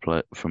from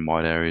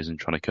wide areas and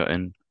trying to cut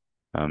in,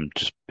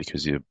 just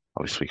because you're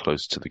obviously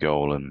closer to the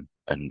goal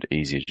and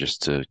easier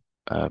just to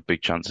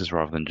big chances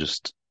rather than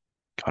just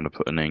kind of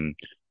putting in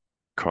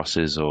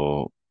crosses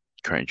or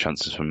creating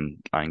chances from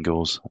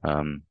angles,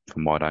 from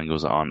wide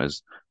angles that aren't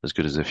as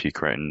good as if you're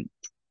creating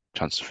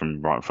chances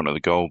from right in front of the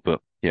goal.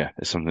 But yeah,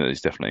 it's something that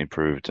he's definitely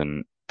improved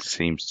and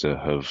seems to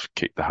have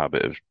kicked the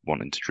habit of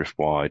wanting to drift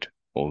wide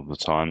all the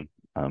time,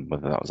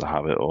 whether that was a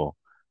habit or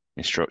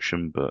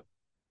instruction. But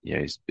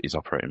yeah, he's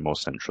operating more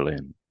centrally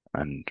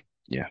and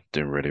yeah,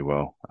 doing really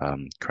well,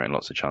 creating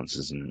lots of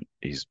chances, and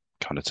he's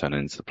kind of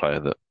turning into the player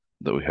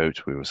that we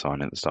hoped we were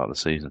signing at the start of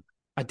the season.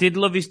 I did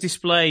love his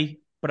display,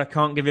 but I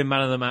can't give him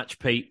man of the match,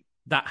 Pete.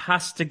 That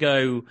has to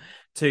go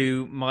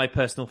to my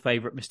personal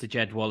favourite, Mr.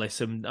 Jed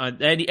Wallace. And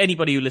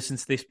anybody who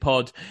listens to this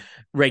pod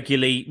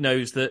regularly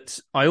knows that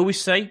I always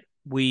say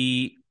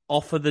we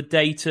offer the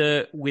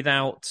data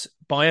without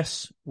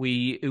bias.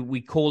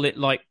 We call it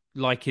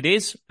like it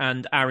is,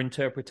 and our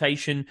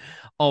interpretation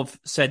of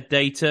said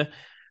data.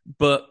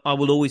 But I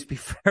will always be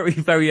very,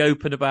 very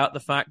open about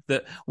the fact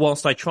that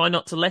whilst I try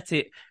not to let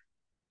it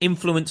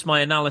influence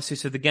my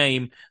analysis of the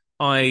game,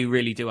 I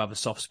really do have a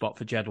soft spot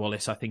for Jed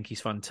Wallace. I think he's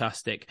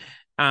fantastic.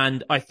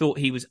 And I thought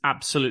he was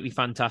absolutely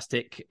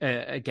fantastic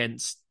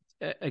against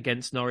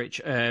Norwich.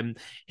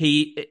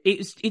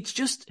 It's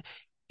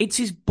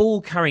his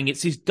ball carrying,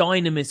 it's his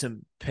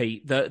dynamism,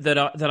 Pete, that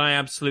I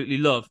absolutely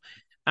love.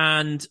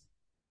 And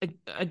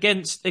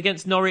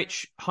against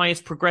Norwich,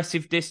 highest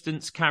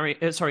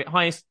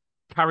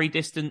carry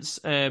distance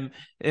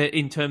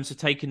in terms of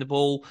taking the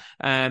ball.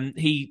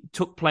 He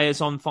took players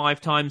on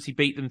 5 times. He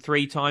beat them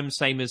 3 times,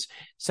 same as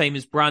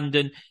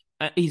Brandon.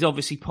 He's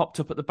obviously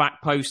popped up at the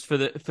back post for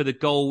the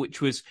goal,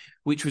 which was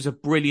a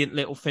brilliant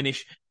little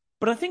finish.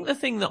 But I think the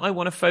thing that I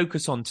want to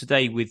focus on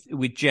today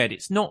with Jed,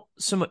 it's not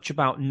so much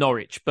about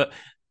Norwich, but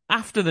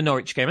after the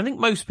Norwich game, I think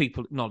most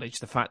people acknowledge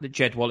the fact that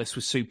Jed Wallace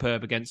was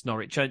superb against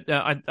Norwich.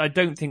 I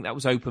don't think that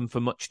was open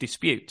for much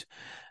dispute.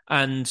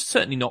 And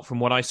certainly not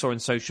from what I saw on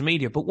social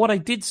media. But what I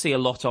did see a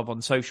lot of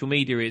on social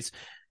media is,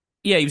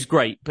 yeah, he was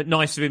great, but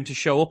nice of him to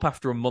show up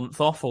after a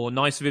month off, or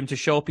nice of him to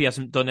show up, he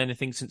hasn't done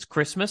anything since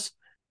Christmas.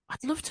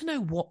 I'd love to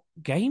know what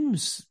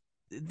games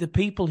the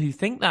people who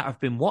think that have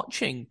been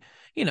watching.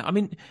 I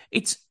mean,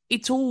 it's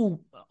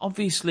all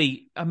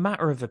obviously a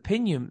matter of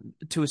opinion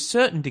to a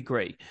certain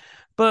degree,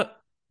 but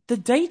the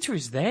data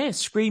is there,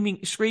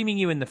 screaming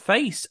you in the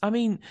face. I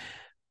mean,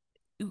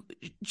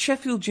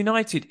 Sheffield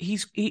United,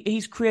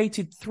 he's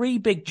created 3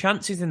 big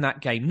chances in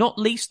that game, not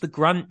least the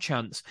Grant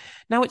chance.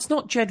 Now, it's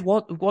not Jed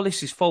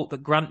Wallace's fault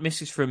that Grant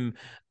misses from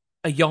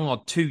a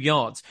yard, 2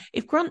 yards.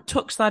 If Grant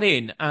tucks that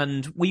in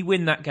and we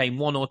win that game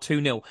 1 or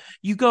 2-0,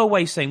 you go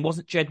away saying,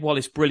 wasn't Jed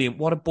Wallace brilliant?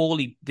 What a ball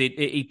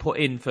he put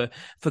in for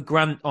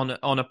Grant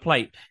on a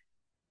plate.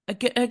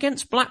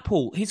 Against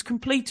Blackpool, his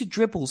completed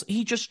dribbles,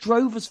 he just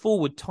drove us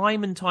forward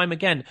time and time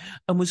again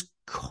and was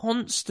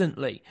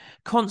constantly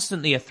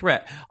a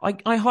threat. I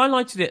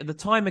highlighted it at the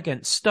time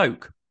against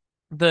Stoke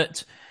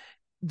that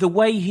the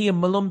way he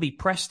and Malumbi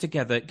pressed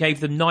together gave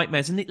them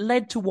nightmares, and it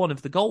led to one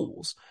of the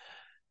goals.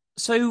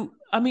 So,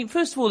 I mean,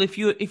 first of all, if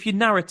your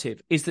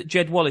narrative is that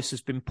Jed Wallace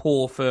has been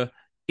poor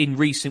in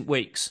recent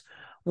weeks,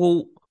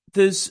 well,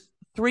 there's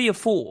 3 or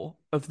 4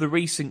 of the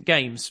recent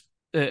games,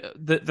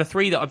 the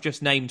 3 that I've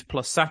just named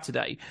plus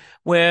Saturday,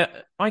 where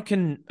I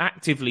can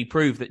actively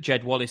prove that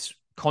Jed Wallace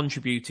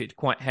contributed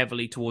quite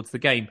heavily towards the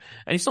game.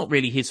 And it's not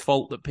really his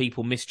fault that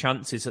people miss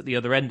chances at the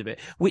other end of it,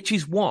 which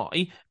is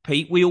why,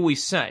 Pete, we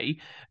always say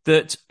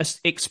that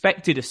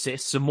expected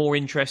assists are more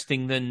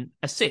interesting than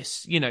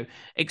assists. You know,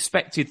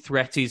 expected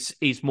threat is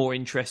more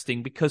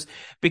interesting because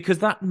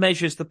that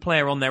measures the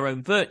player on their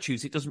own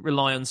virtues. It doesn't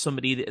rely on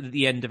somebody at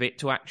the end of it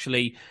to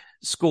actually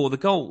score the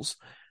goals.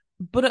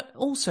 But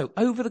also,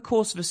 over the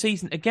course of a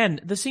season, again,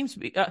 there seems to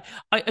be...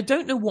 I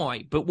don't know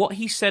why, but what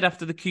he said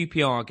after the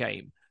QPR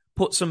game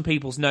put some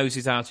people's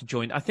noses out of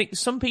joint. I think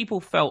some people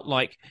felt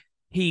like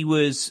he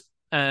was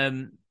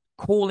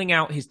calling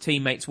out his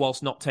teammates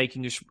whilst not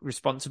taking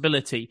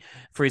responsibility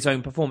for his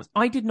own performance.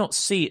 I did not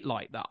see it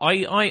like that.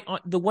 I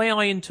the way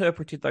I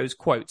interpreted those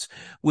quotes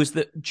was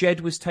that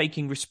Jed was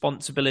taking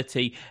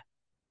responsibility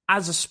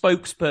as a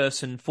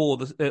spokesperson for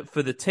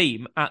the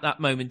team at that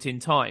moment in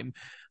time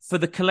for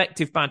the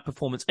collective bad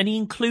performance, and he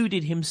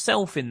included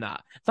himself in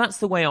that. That's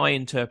the way I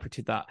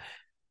interpreted that.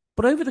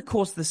 But over the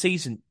course of the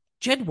season,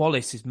 Jed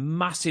Wallace is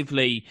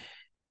massively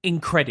in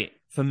credit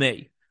for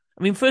me.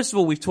 I mean, first of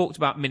all, we've talked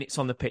about minutes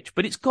on the pitch,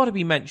 but it's got to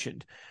be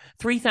mentioned.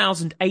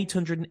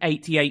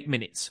 3,888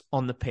 minutes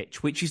on the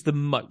pitch, which is the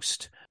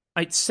most.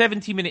 It's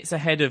 70 minutes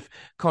ahead of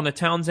Connor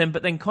Townsend,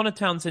 but then Connor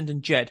Townsend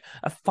and Jed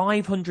are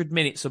 500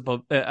 minutes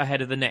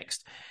ahead of the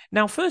next.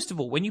 Now, first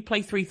of all, when you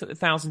play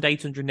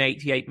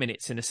 3,888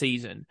 minutes in a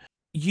season,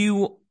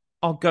 you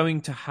are going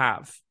to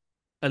have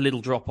a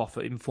little drop-off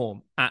in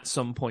form at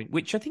some point,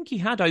 which I think he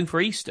had over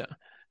Easter.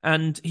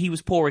 And he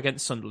was poor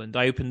against Sunderland.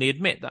 I openly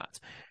admit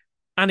that,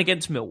 and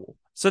against Millwall.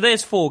 So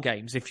there's 4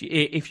 games if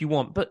you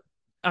want. But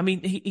I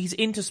mean, he's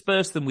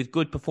interspersed them with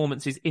good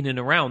performances in and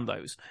around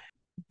those.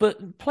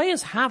 But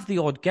players have the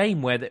odd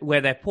game where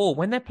they're poor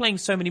when they're playing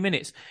so many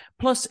minutes.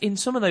 Plus, in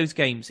some of those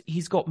games,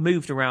 he's got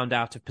moved around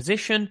out of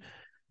position.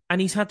 And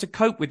he's had to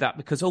cope with that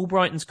because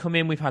Albrighton's come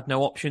in. We've had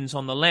no options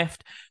on the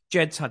left.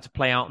 Jed's had to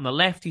play out on the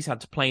left. He's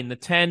had to play in the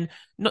 10.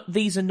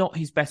 These are not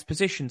his best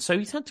positions. So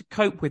he's had to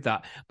cope with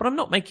that. But I'm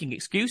not making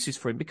excuses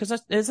for him because,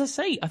 as I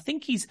say, I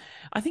think he's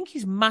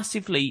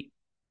massively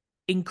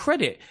in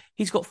credit.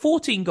 He's got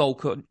 14 goal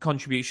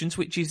contributions,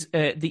 which is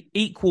the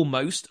equal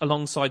most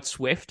alongside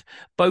Swift.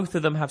 Both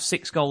of them have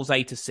 6 goals,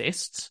 8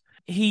 assists.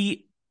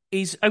 He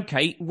is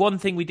okay. One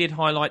thing we did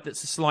highlight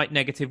that's a slight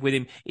negative with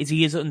him is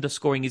he is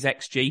underscoring his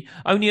XG.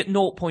 Only at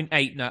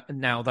 0.8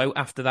 now, though,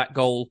 after that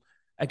goal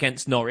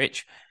against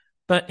Norwich.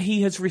 But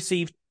he has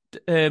received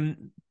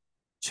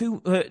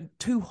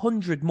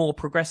 200 more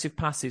progressive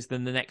passes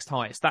than the next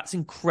highest. That's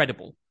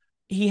incredible.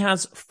 He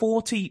has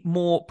 40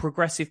 more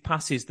progressive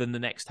passes than the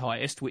next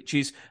highest, which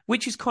is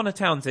Connor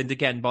Townsend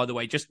again, by the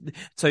way. Just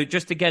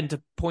again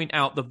to point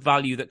out the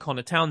value that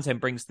Connor Townsend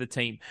brings to the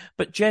team.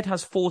 But Jed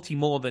has 40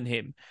 more than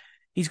him.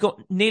 He's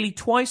got nearly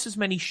twice as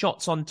many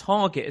shots on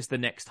target as the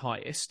next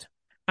highest.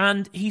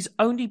 And he's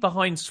only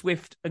behind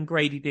Swift and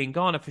Grady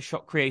Diangana for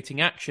shot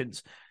creating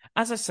actions.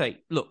 As I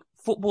say, look,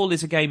 football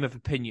is a game of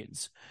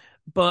opinions,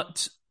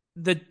 but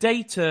the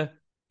data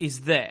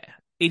is there.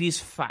 It is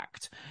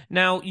fact.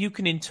 Now, you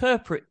can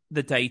interpret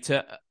the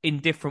data in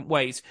different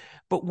ways,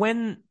 but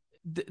when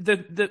there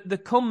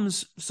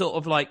comes sort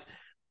of like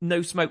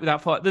no smoke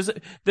without fire.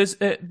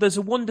 There's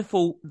a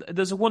wonderful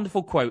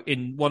quote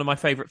in one of my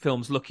favourite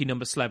films, Lucky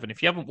Number 11.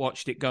 If you haven't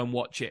watched it, go and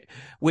watch it.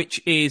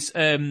 Which is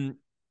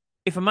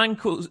if a man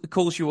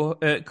calls you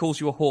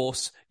a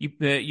horse,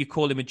 you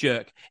call him a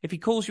jerk. If he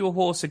calls you a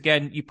horse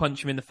again, you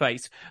punch him in the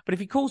face. But if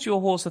he calls you a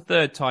horse a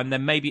third time,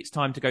 then maybe it's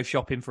time to go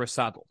shopping for a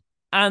saddle.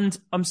 And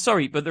I'm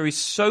sorry, but there is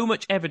so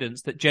much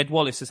evidence that Jed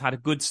Wallace has had a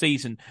good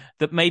season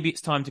that maybe it's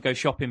time to go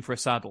shopping for a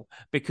saddle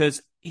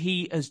because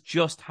he has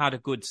just had a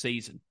good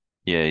season.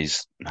 Yeah,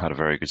 he's had a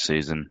very good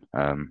season,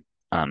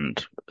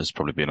 and has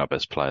probably been our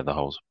best player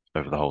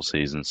over the whole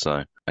season.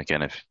 So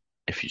again, if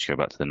you just go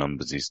back to the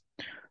numbers, he's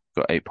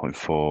got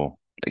 8.4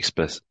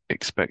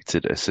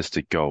 expected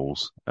assisted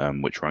goals,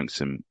 which ranks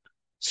him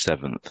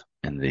 7th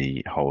in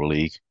the whole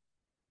league.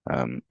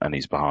 And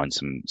he's behind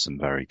some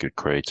very good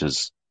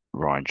creators.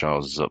 Ryan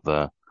Giles is up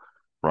there,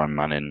 Ryan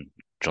Manning,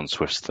 John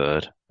Swift's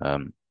 3rd,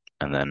 and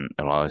then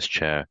Elias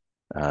Chair,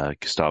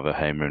 Gustavo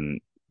Hamer,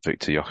 and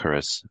Victor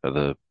Gyökeres are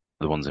the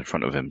ones in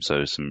front of him.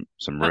 So some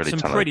really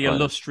talented pretty players.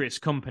 Illustrious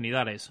company,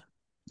 that is.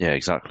 Yeah,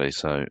 exactly.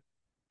 So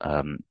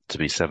to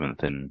be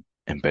 7th in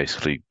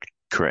basically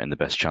creating the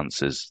best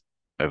chances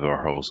over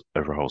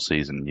a whole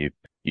season,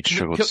 you'd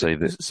struggle to say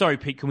that. Sorry,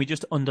 Pete. Can we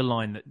just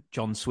underline that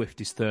John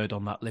Swift is third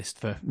on that list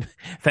for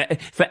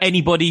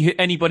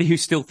anybody who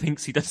still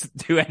thinks he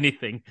doesn't do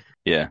anything?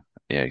 Yeah,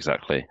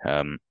 exactly.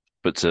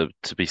 But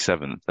to be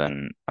seventh,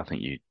 then I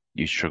think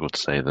you struggle to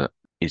say that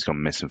he's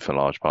gone missing for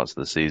large parts of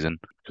the season,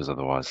 because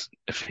otherwise,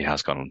 if he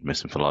has gone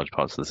missing for large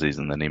parts of the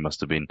season, then he must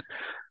have been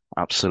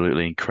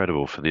absolutely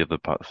incredible for the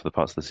parts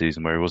of the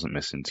season where he wasn't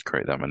missing to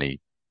create that many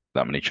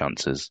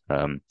chances.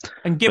 And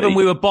given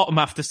we were bottom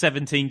after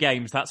 17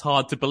 games, that's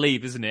hard to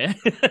believe, isn't it?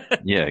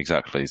 Yeah,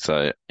 exactly.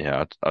 So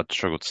yeah, I'd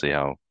struggle to see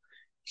how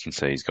you can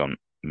say he's gone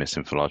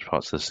missing for large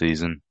parts of the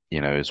season,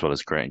 as well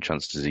as creating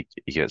chances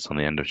he gets on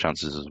the end of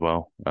chances as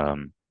well.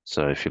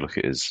 So if you look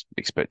at his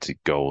expected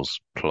goals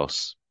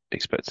plus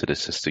expected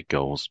assisted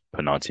goals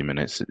per 90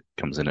 minutes, it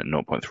comes in at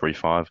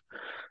 0.35.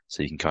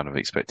 So you can kind of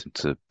expect him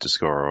to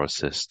score or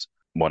assist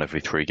one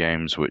every 3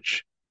 games,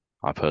 which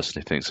I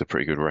personally think is a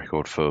pretty good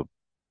record for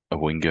a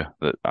winger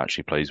that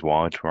actually plays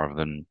wide rather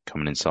than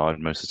coming inside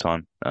most of the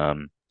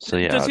time. So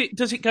yeah,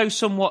 does it go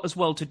somewhat as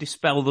well to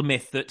dispel the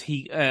myth that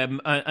he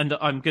and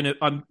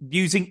I'm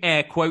using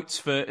air quotes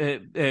for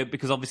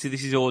because obviously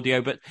this is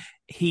audio, but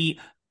he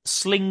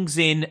slings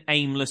in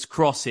aimless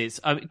crosses.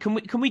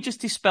 Can we just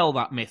dispel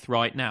that myth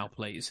right now,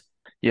 please?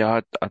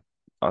 Yeah,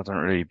 I don't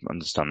really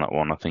understand that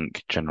one. I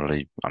think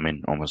generally,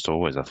 almost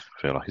always, I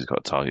feel like he's got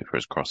a target for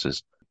his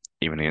crosses.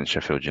 Even against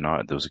Sheffield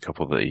United, there was a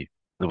couple that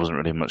there wasn't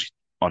really much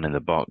on in the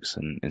box,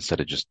 and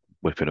instead of just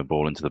whipping a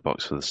ball into the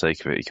box for the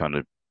sake of it, he kind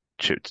of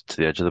chipped to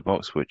the edge of the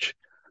box, which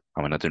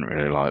I didn't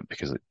really like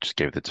because it just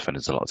gave the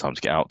defenders a lot of time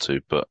to get out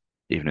to. But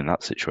even in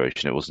that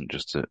situation, it wasn't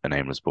just an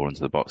aimless ball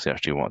into the box. He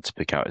actually wanted to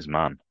pick out his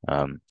man.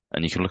 And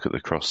you can look at the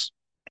cross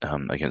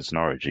against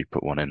Norwich. He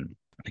put one in,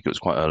 I think it was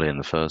quite early in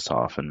the first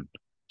half, and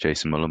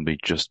Jason Mulumby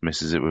just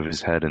misses it with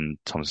his head, and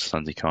Thomas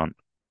Asante can't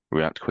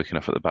react quick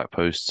enough at the back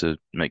post to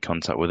make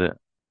contact with it.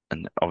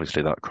 And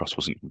obviously that cross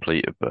wasn't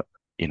completed, but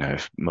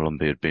if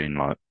Mulumby had been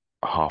like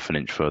half an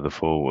inch further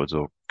forwards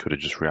or could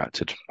have just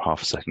reacted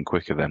half a second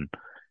quicker, then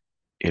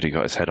he'd have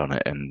got his head on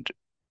it. And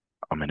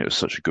it was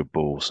such a good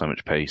ball, so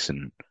much pace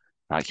and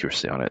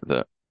accuracy on it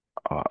that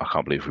I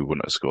can't believe we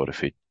wouldn't have scored if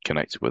he'd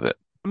connected with it.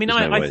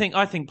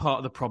 I think part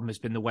of the problem has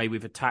been the way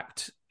we've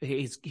attacked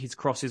his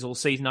crosses all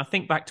season. I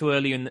think back to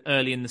early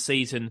in the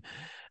season,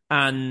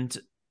 and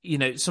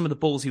some of the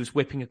balls he was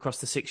whipping across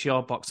the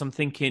 6-yard box. I'm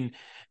thinking,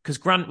 because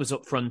Grant was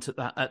up front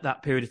at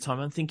that period of time,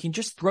 I'm thinking,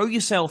 just throw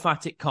yourself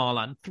at it,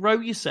 Carlan. Throw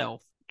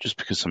yourself. Just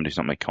because somebody's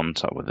not made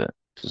contact with it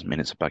doesn't mean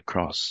it's a bad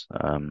cross.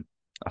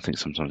 I think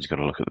sometimes you've got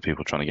to look at the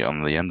people trying to get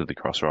on the end of the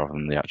cross rather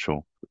than the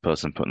actual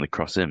person putting the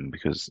cross in.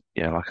 Because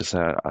like I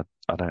said,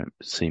 I don't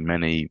see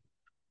many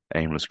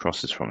aimless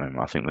crosses from him.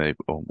 I think they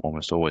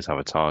almost always have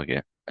a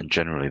target, and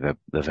generally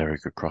they're very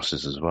good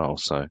crosses as well.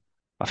 So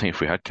I think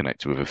if we had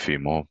connected with a few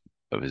more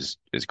of his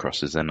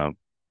crosses, then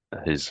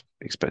his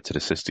expected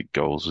assisted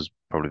goals would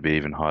probably be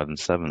even higher than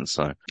 7.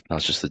 So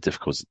that's just the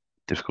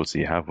difficulty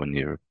you have when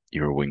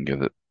you're a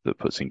winger that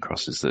puts in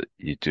crosses, that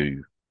you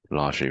do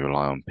largely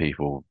rely on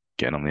people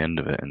getting on the end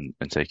of it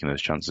and taking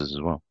those chances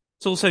as well.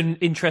 It's also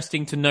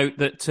interesting to note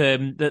that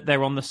that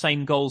they're on the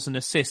same goals and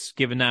assists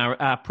given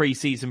our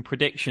pre-season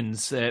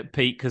predictions,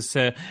 Pete, because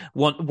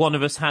one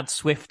of us had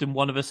Swift and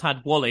one of us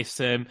had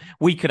Wallace.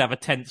 We could have a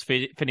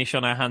 10th finish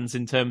on our hands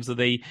in terms of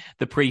the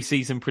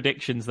pre-season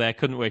predictions there,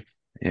 couldn't we?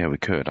 Yeah, we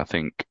could. I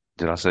think,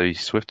 did I say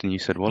Swift and you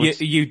said Wallace?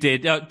 You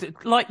did.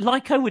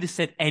 Like I would have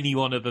said any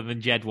one other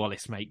than Jed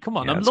Wallace, mate. Come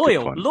on, yeah, I'm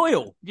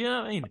loyal. You know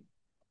what I mean?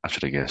 I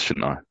should have guessed,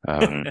 shouldn't I?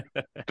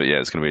 But yeah,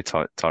 it's going to be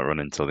a tight run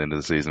until the end of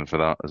the season for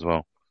that as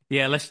well.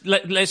 Yeah, let's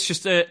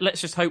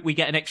just hope we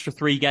get an extra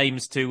 3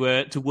 games to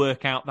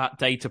work out that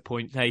data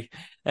point, hey.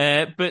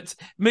 But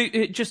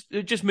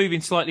just moving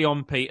slightly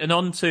on, Pete, and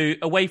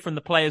away from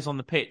the players on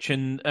the pitch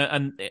and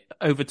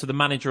over to the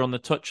manager on the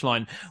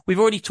touchline. We've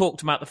already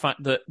talked about the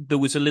fact that there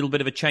was a little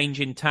bit of a change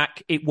in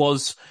tack. It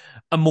was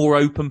a more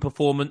open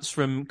performance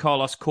from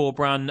Carlos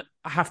Corberán.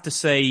 I have to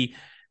say,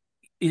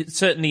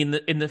 certainly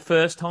in the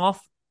first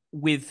half,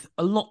 with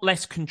a lot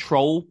less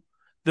control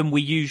than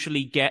we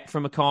usually get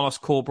from a Carlos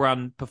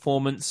Corberán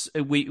performance.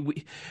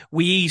 We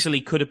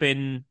easily could have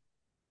been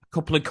a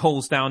couple of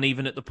goals down,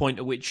 even at the point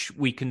at which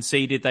we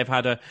conceded. They've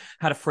had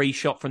a free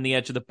shot from the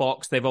edge of the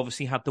box. They've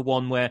obviously had the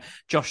one where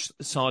Josh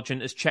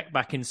Sargent has checked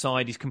back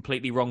inside. He's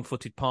completely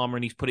wrong-footed Palmer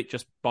and he's put it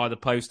just by the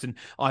post. And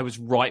I was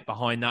right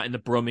behind that in the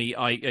Brummie.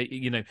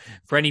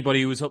 For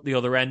anybody who was up the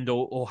other end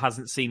or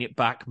hasn't seen it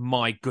back,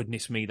 my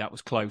goodness me, that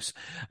was close.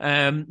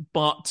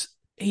 But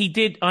he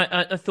did.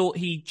 I thought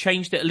he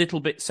changed it a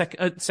little bit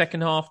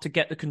second half to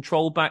get the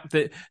control back.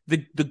 The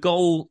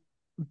goal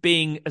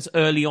being as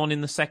early on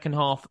in the second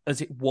half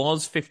as it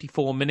was,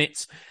 54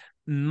 minutes,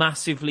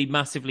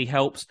 massively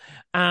helps.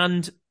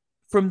 And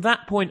from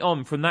that point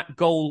on, from that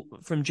goal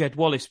from Jed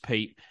Wallace,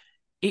 Pete,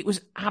 it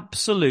was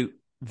absolute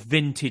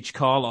vintage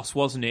Carlos,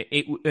 wasn't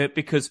it?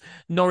 Because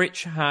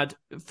Norwich had,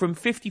 from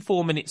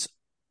 54 minutes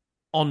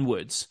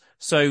onwards,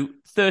 so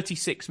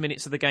 36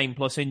 minutes of the game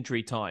plus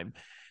injury time,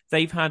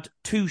 they've had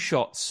 2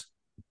 shots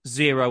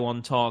 0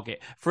 on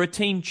target. For a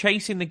team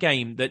chasing the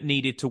game that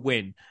needed to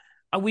win,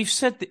 and we've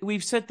said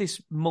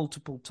this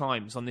multiple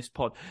times on this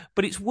pod,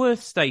 but it's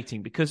worth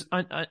stating because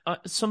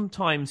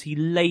sometimes he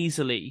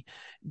lazily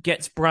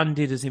gets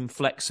branded as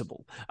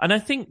inflexible. And I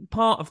think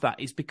part of that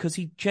is because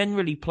he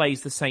generally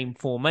plays the same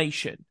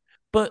formation.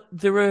 But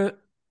there are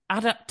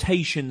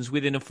adaptations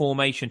within a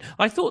formation.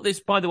 I thought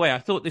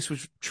this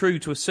was true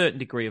to a certain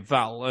degree of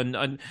Val,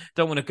 and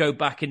don't want to go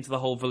back into the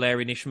whole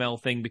Valérien Ismaël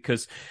thing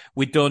because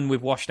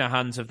we've washed our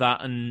hands of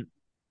that and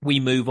we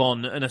move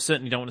on. And I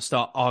certainly don't want to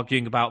start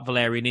arguing about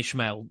Valérien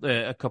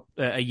Ismaël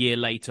a year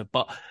later.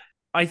 But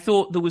I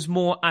thought there was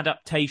more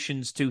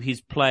adaptations to his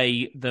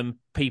play than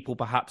people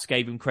perhaps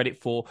gave him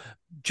credit for.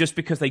 Just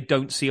because they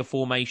don't see a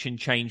formation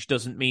change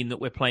doesn't mean that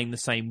we're playing the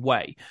same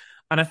way.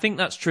 And I think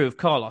that's true of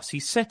Carlos. He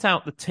set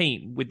out the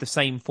team with the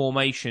same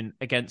formation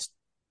against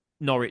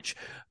Norwich,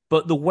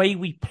 but the way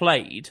we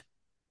played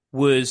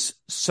was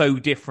so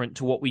different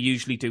to what we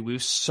usually do. We were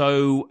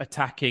so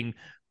attacking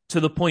to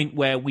the point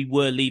where we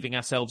were leaving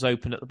ourselves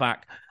open at the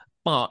back.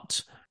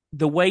 But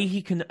the way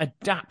he can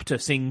adapt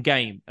us in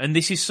game, and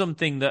this is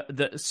something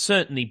that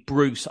certainly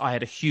Bruce, I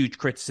had a huge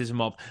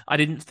criticism of. I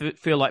didn't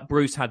feel like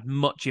Bruce had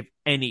much, if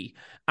any,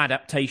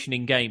 adaptation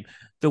in game.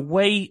 The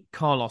way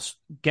Carlos,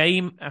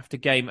 game after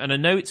game, and I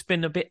know it's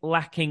been a bit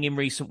lacking in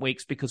recent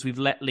weeks because we've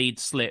let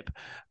leads slip,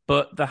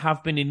 but there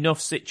have been enough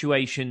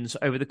situations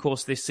over the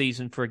course of this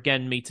season for,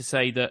 again, me to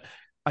say that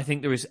I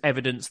think there is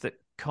evidence that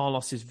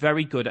Carlos is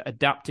very good at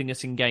adapting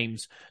us in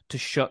games to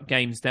shut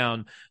games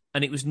down.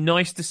 And it was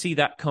nice to see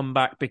that come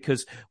back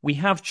because we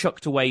have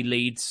chucked away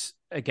leads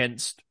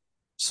against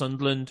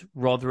Sunderland,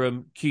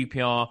 Rotherham,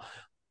 QPR,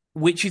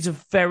 which is a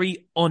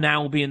very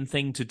un-Albion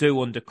thing to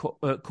do under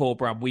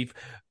Corberan. We've,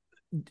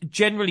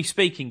 generally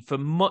speaking, for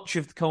much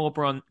of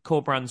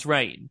Corberan's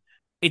reign,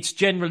 it's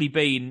generally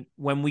been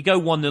when we go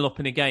 1-0 up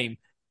in a game,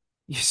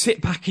 you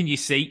sit back in your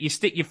seat, you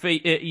stick your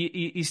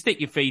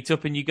feet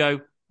up and you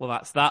go, well,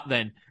 that's that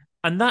then.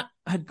 And that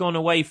had gone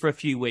away for a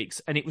few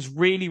weeks. And it was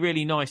really,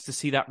 really nice to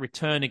see that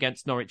return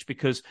against Norwich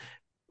because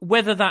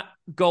whether that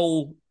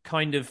goal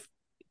kind of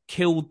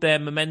killed their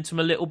momentum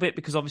a little bit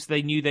because obviously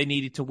they knew they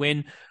needed to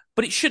win,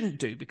 but it shouldn't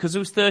do because there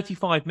was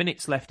 35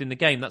 minutes left in the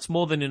game. That's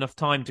more than enough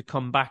time to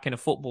come back in a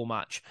football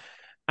match.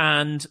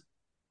 And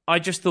I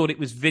just thought it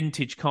was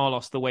vintage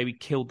Carlos, the way we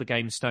killed the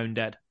game stone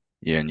dead.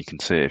 Yeah, and you can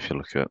see it if you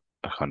look at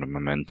a kind of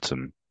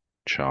momentum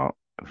chart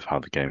of how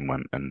the game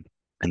went. And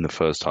in the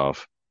first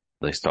half,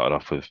 they started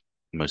off with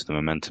most of the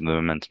momentum. The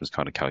momentum is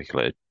kind of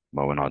calculated.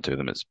 Well, when I do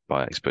them, it's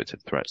by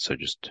expected threats. So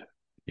just,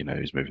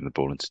 who's moving the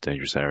ball into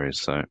dangerous areas.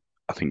 So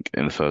I think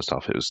in the first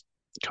half, it was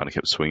kind of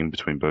kept swinging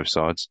between both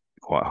sides,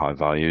 quite high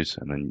values.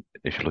 And then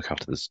if you look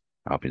after this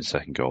Albion's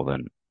second goal,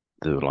 then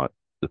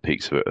the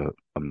peaks of it are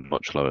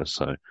much lower.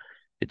 So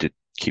it did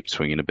keep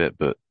swinging a bit,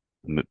 but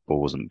the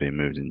ball wasn't being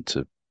moved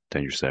into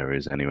dangerous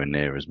areas anywhere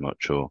near as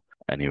much or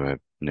anywhere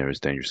near as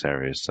dangerous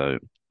areas. So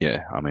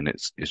yeah, I mean,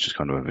 it's just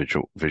kind of a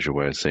visual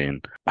way of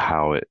seeing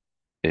how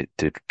it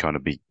did kind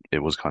of it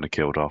was kind of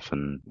killed off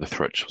and the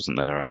threat just wasn't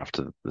there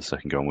after the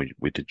second goal. And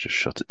we did just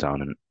shut it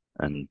down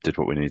and did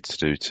what we needed to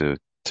do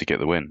to get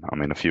the win. I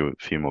mean, a few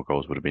more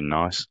goals would have been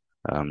nice,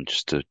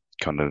 just to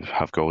kind of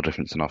have goal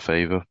difference in our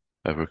favour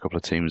over a couple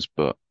of teams.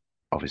 But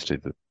obviously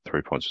the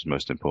 3 points was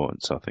most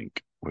important. So I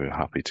think we're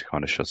happy to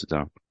kind of shut it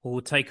down.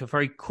 We'll take a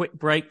very quick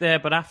break there,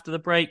 but after the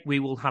break, we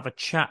will have a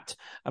chat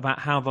about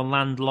how the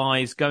land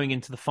lies going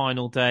into the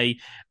final day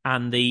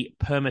and the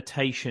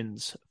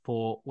permutations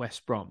for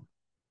West Brom.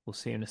 We'll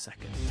see you in a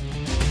second.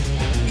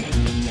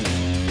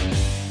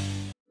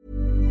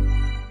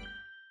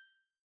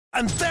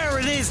 And there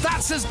it is,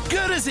 that's as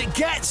good as it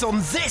gets on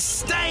this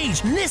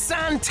stage.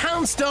 Nissan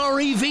Townstar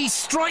EV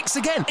strikes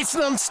again. It's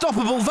an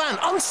unstoppable van,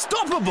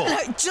 unstoppable.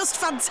 Just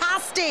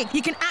fantastic.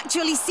 You can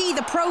actually see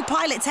the Pro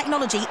Pilot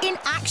technology in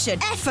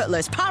action.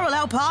 Effortless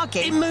parallel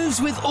parking. It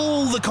moves with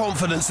all the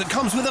confidence that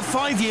comes with a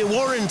 5-year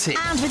warranty.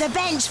 And with a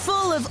bench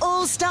full of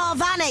all-star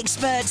van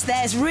experts,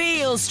 there's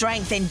real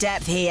strength in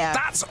depth here.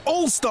 That's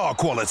all-star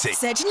quality.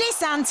 Search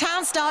Nissan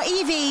Townstar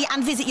EV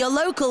and visit your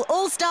local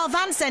all-star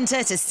van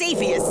centre to see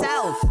for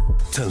yourself.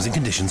 Terms and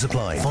conditions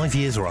apply. 5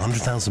 years or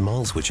 100,000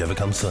 miles, whichever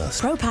comes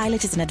first.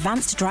 ProPilot is an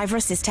advanced driver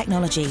assist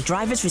technology.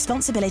 Driver's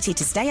responsibility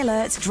to stay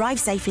alert, drive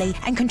safely,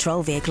 and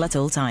control vehicle at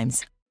all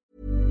times.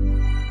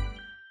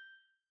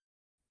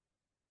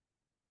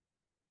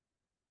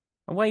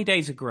 Away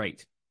days are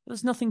great.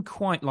 There's nothing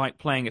quite like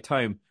playing at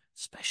home,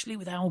 especially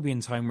with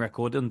Albion's home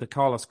record under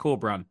Carlos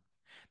Corberan.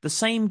 The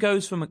same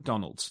goes for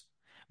McDonald's.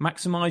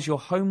 Maximise your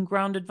home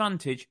ground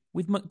advantage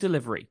with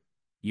McDelivery.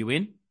 You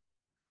in?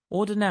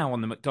 Order now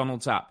on the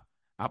McDonald's app.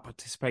 At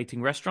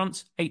participating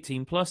restaurants,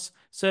 18 plus,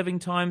 serving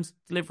times,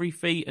 delivery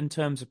fee and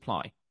terms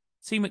apply.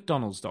 See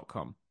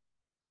mcdonalds.com.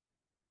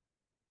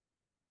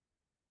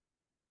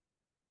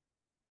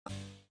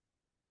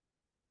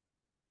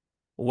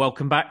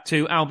 Welcome back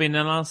to Albion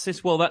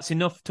Analysis. Well, that's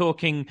enough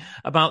talking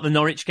about the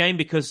Norwich game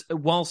because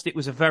whilst it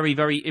was a very,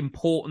 very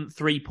important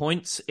 3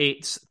 points,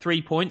 it's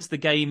 3 points. The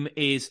game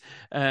is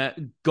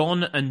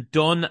gone and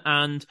done.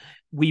 And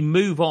we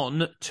move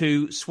on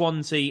to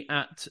Swansea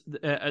at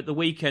the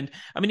weekend.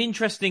 I mean,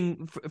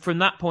 interesting from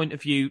that point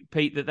of view,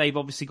 Pete, that they've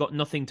obviously got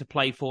nothing to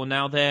play for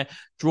now. Their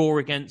draw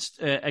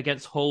against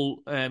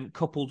Hull,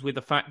 coupled with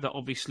the fact that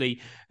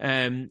obviously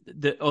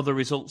the other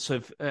results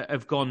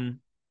have gone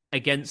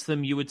against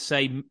them. You would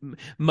say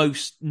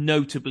most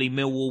notably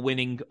Millwall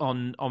winning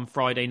on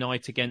Friday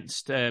night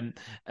against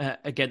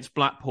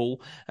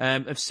Blackpool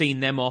have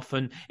seen them off,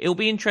 and it'll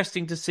be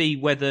interesting to see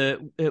whether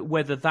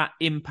that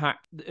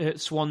impact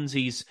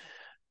Swansea's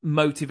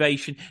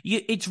motivation.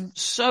 It's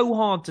so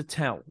hard to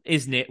tell,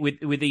 isn't it,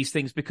 with these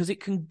things, because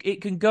it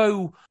can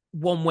go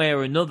one way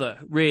or another,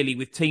 really,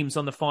 with teams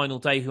on the final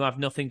day who have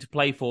nothing to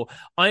play for.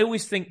 I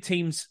always think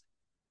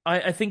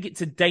I think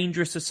it's a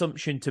dangerous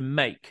assumption to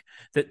make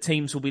that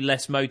teams will be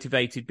less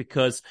motivated,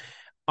 because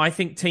I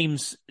think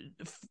teams,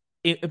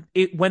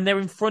 when they're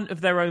in front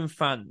of their own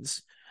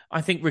fans,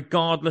 I think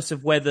regardless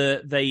of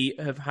whether they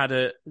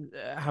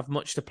have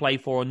much to play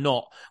for or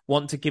not,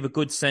 want to give a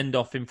good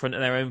send-off in front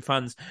of their own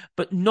fans,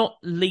 but not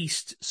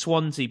least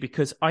Swansea,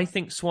 because I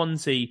think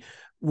Swansea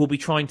will be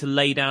trying to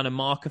lay down a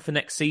marker for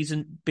next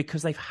season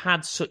because they've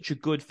had such a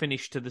good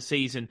finish to the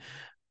season.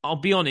 I'll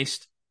be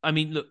honest, I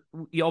mean, look,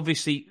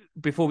 obviously,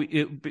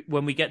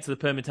 when we get to the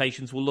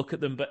permutations, we'll look at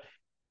them, but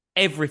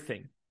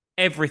everything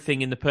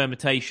in the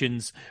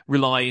permutations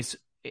relies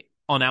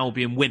on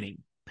Albion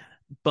winning.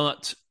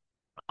 But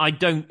I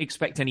don't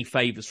expect any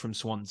favours from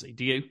Swansea,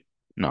 do you?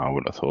 No, I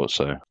wouldn't have thought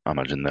so. I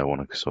imagine they'll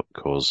want to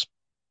cause,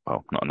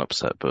 well, not an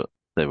upset, but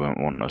they won't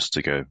want us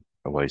to go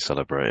away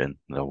celebrating.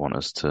 They'll want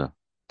us to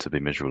be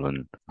miserable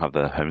and have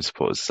their home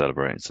supporters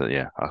celebrating. So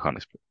yeah, I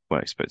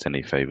won't expect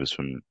any favours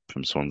from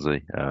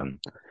Swansea.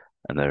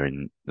 And they're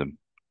in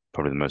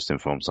probably the most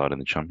informed side in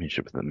the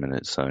Championship at the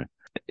minute. So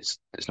it's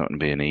not going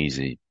to be an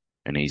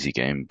easy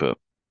game. But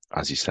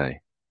as you say,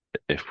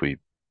 if we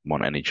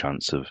want any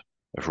chance of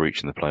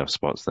reaching the playoff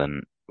spots,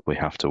 then we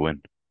have to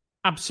win.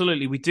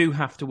 Absolutely, we do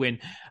have to win.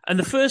 And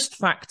the first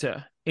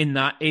factor in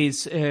that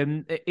is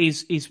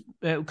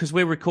because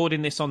we're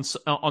recording this on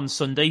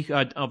Sunday.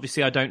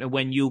 Obviously, I don't know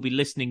when you'll be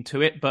listening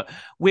to it, but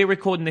we're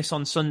recording this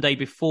on Sunday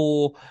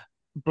before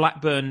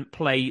Blackburn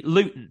play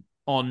Luton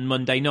on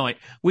Monday night,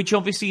 which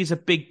obviously is a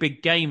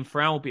big game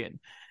for Albion.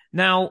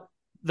 Now,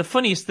 the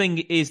funniest thing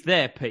is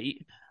there,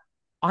 Pete,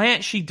 I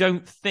actually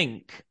don't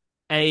think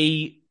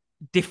a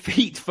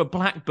defeat for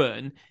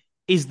Blackburn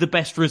is the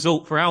best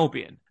result for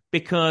Albion,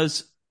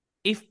 because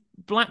if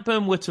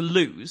Blackburn were to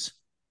lose,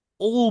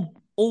 all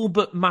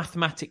but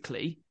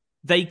mathematically,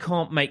 they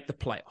can't make the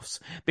playoffs,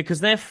 because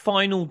their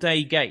final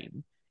day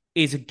game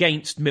is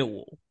against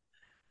Millwall.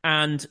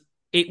 And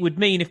it would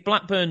mean if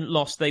Blackburn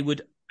lost, they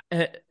would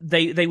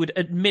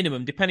at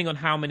minimum, depending on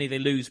how many they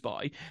lose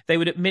by, they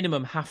would at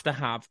minimum have to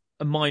have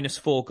a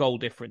 -4 goal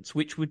difference,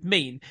 which would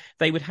mean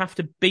they would have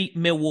to beat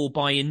Millwall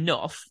by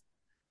enough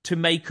to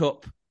make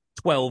up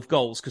 12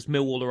 goals, because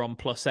Millwall are on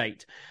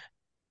 +8.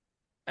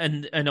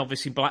 And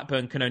obviously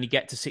Blackburn can only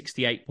get to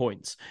 68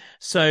 points.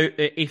 So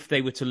if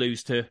they were to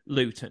lose to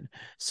Luton.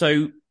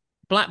 So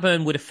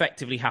Blackburn would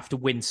effectively have to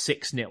win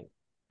 6-0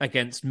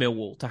 against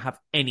Millwall to have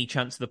any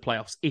chance of the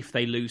playoffs if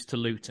they lose to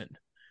Luton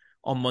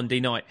on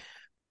Monday night.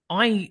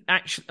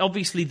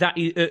 Obviously that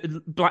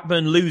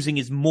Blackburn losing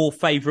is more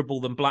favourable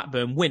than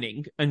Blackburn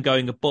winning and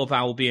going above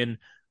Albion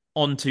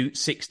onto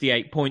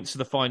 68 points for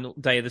the final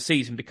day of the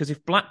season. Because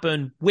if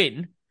Blackburn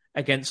win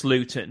against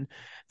Luton,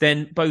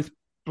 then both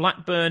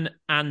Blackburn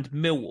and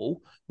Millwall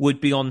would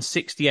be on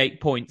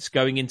 68 points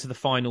going into the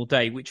final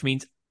day, which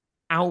means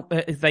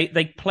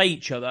they play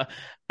each other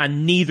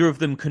and neither of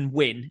them can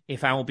win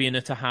if Albion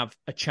are to have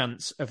a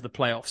chance of the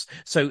playoffs.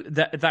 So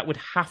that would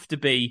have to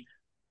be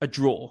a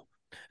draw.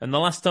 And the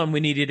last time we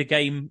needed a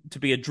game to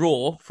be a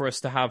draw for us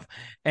to have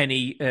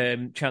any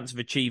chance of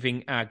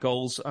achieving our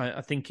goals,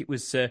 I think it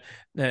was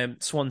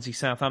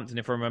Swansea-Southampton,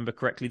 if I remember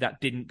correctly. That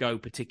didn't go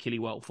particularly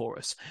well for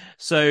us.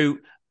 So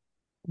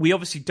we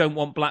obviously don't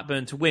want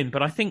Blackburn to win,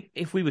 but I think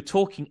if we were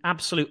talking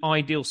absolute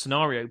ideal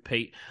scenario,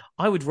 Pete,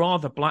 I would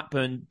rather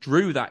Blackburn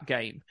drew that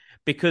game,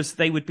 because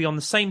they would be on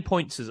the same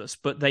points as us,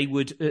 but they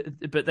would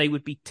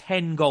be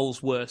 10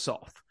 goals worse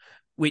off,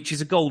 which is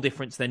a goal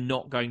difference they're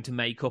not going to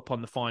make up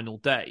on the final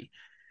day.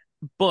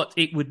 But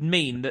it would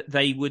mean that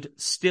they would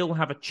still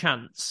have a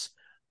chance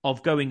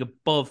of going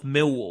above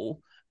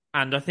Millwall,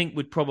 and I think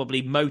would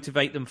probably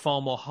motivate them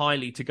far more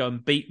highly to go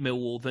and beat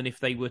Millwall than if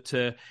they were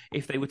to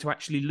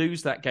actually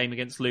lose that game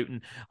against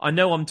Luton. I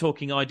know I'm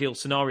talking ideal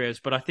scenarios,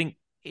 but I think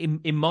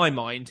in my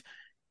mind,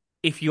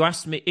 if you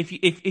asked me, if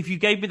you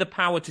gave me the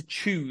power to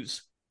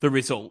choose the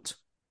result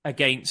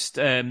against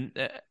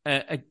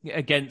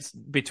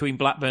between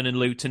Blackburn and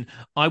Luton,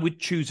 I would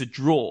choose a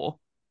draw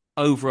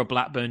over a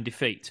Blackburn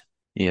defeat.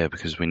 Yeah,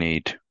 because we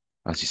need,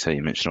 as you say,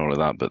 you mentioned all of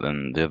that, but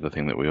then the other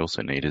thing that we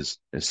also need is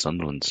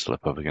Sunderland to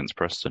slip up against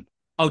Preston.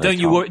 Oh, don't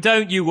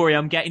you worry.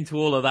 I'm getting to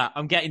all of that.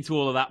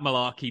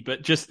 Malarkey.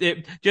 But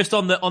just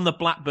on the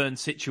Blackburn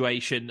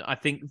situation, I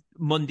think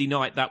Monday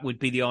night that would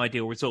be the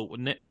ideal result,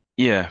 wouldn't it?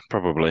 Yeah,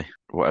 probably.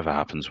 Whatever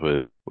happens,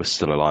 we're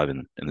still alive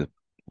in the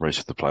race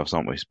for the playoffs,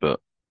 aren't we? But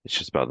it's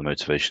just about the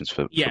motivations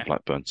for Yeah.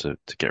 Blackburn to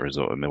get a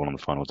result at Mill on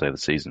the final day of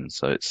the season.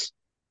 So it's,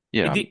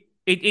 yeah,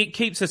 It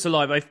keeps us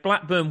alive. If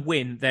Blackburn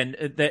win, then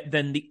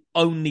the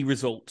only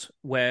result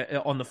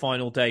where on the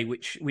final day,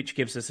 which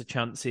gives us a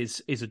chance,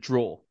 is a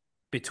draw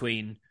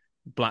between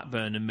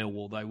Blackburn and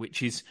Millwall, though,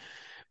 which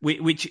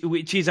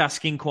is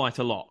asking quite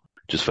a lot.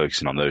 just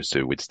focusing on those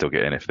two, we'd still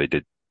get in if they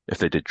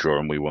did draw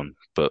and we won.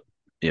 But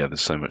yeah,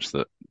 there's so much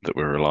that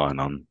we're relying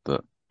on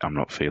that I'm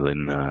not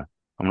feeling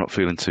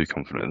too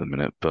confident at the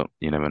minute. But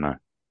you never know.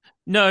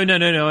 No,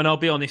 and I'll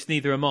be honest,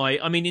 neither am I.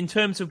 I mean, in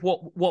terms of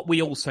what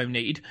we also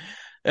need.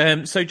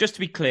 So just to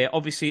be clear,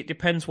 obviously it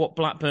depends what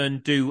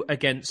Blackburn do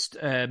against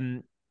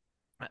Luton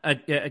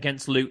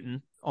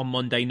on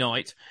Monday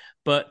night.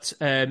 But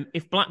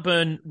if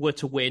Blackburn were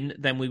to win,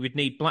 then we would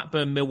need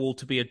Blackburn Millwall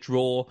to be a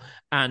draw,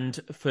 and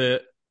for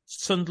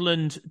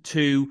Sunderland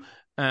to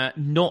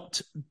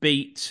not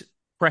beat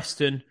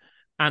Preston,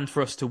 and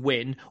for us to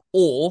win.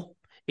 Or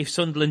if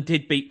Sunderland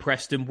did beat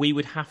Preston, we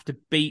would have to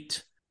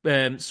beat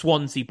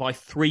Swansea by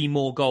 3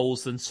 more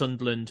goals than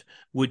Sunderland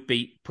would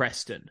beat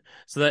Preston.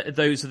 So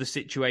those are the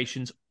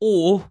situations.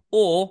 Or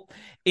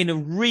in a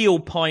real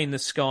pie in the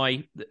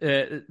sky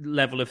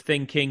level of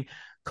thinking,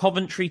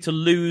 Coventry to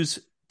lose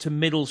to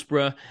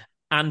Middlesbrough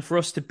and for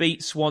us to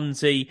beat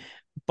Swansea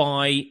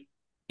by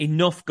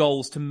enough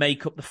goals to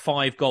make up the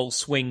 5-goal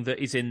swing that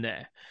is in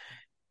there.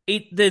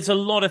 There's a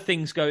lot of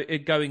things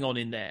going on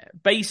in there.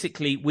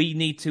 Basically, we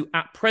need to,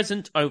 at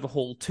present,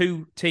 overhaul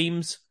 2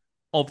 teams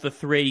of the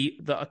 3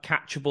 that are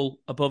catchable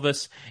above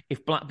us.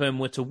 If Blackburn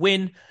were to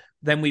win,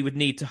 then we would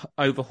need to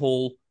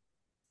overhaul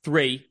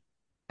 3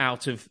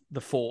 out of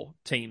the 4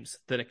 teams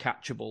that are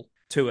catchable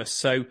to us.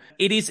 So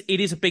it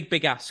is a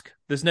big ask.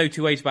 There's no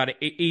two ways about it.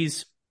 It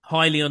is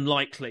highly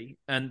unlikely,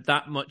 and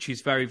that much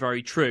is very,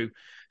 very true.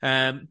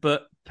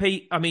 But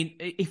Pete, I mean,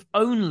 if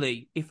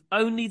only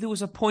there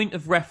was a point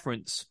of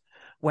reference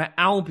where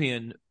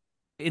Albion,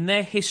 in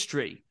their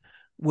history,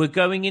 were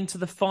going into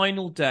the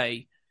final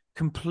day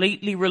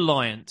completely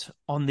reliant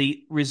on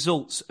the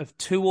results of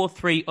 2 or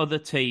 3 other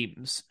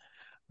teams,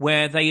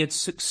 where they had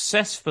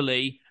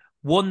successfully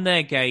won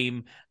their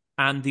game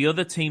and the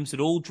other teams had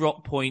all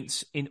dropped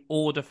points in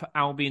order for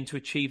Albion to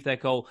achieve their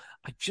goal.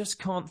 I just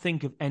can't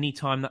think of any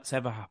time that's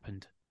ever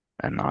happened.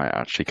 And I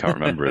actually can't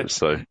remember it,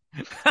 so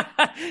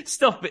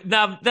stop it.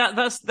 Now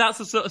that's the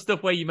sort of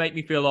stuff where you make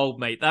me feel old,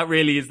 mate. That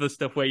really is the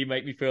stuff where you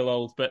make me feel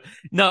old. But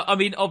no, I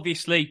mean,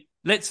 obviously,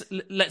 let's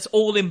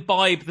all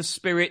imbibe the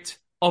spirit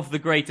of the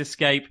Great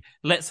Escape.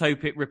 Let's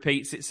hope it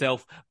repeats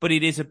itself. But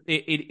it is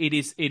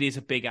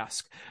a big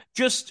ask.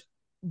 Just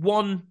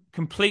one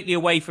completely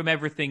away from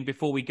everything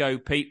before we go,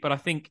 Pete. But I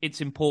think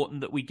it's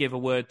important that we give a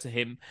word to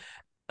him.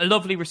 A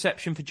lovely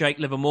reception for Jake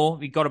Livermore.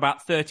 He got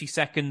about 30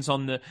 seconds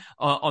on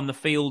the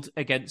field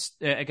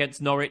against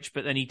Norwich,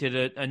 but then he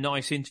did a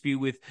nice interview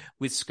with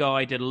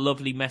Sky. Did a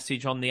lovely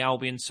message on the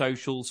Albion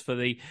socials for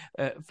the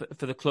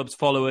club's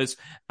followers,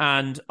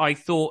 and I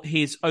thought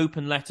his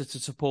open letter to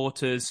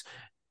supporters,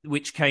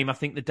 which came I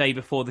think the day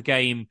before the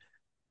game,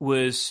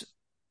 was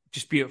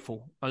just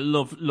beautiful. I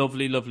love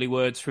lovely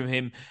words from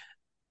him.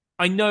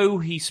 I know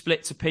he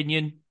splits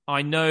opinion.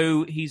 I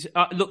know he's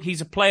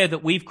a player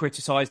that we've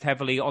criticised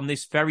heavily on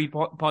this very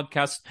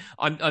podcast.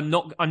 I'm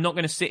not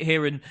going to sit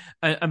here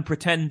and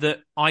pretend that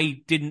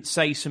I didn't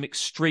say some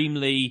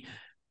extremely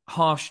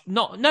harsh.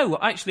 No,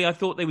 actually, I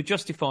thought they were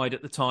justified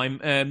at the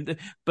time.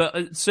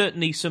 But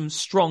certainly some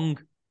strong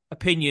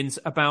opinions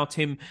about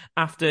him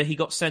after he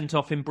got sent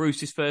off in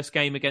Bruce's first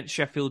game against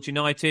Sheffield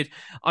United.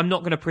 I'm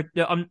not going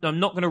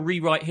to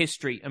rewrite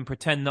history and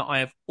pretend that I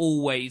have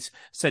always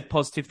said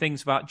positive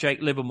things about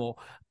Jake Livermore,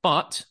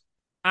 but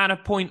at a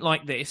point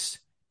like this,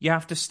 you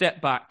have to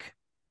step back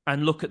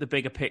and look at the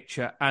bigger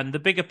picture. And the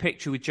bigger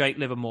picture with Jake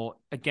Livermore,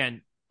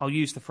 again, I'll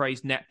use the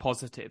phrase net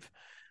positive,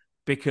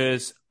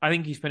 because I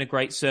think he's been a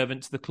great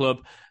servant to the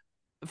club.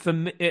 For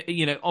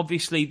me,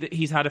 obviously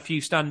he's had a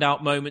few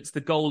standout moments.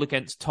 The goal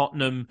against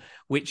Tottenham,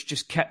 which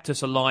just kept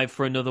us alive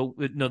for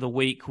another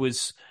week,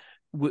 was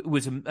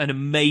an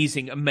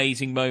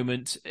amazing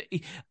moment.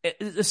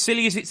 As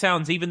silly as it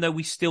sounds, even though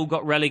we still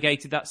got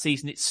relegated that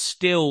season, it's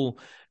still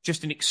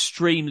just an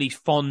extremely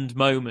fond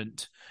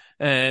moment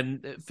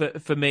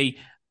for me.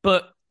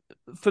 But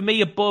for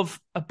me, above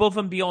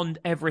and beyond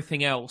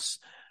everything else,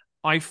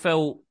 I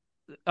felt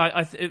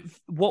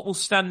what will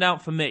stand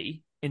out for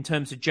me in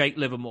terms of Jake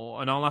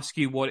Livermore, and I'll ask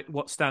you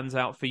what stands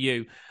out for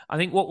you. I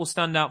think what will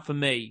stand out for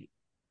me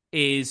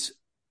is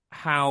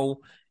how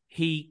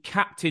he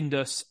captained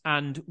us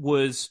and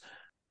was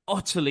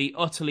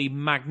utterly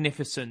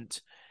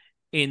magnificent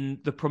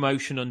in the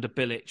promotion under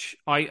Bilic.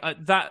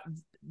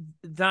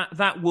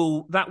 That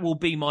will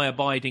be my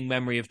abiding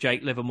memory of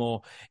Jake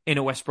Livermore in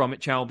a West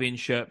Bromwich Albion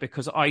shirt,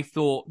 because I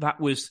thought that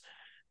was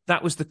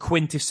the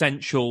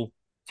quintessential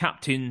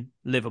Captain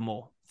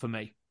Livermore for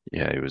me.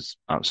 yeah, he was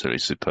absolutely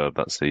superb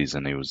that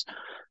season. He was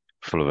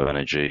full of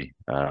energy,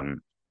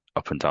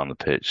 up and down the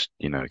pitch.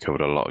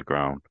 Covered a lot of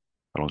ground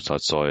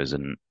alongside Sawyers,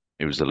 and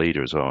he was the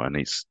leader as well. And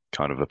he's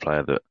kind of a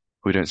player that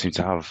we don't seem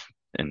to have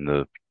in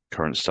the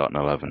current starting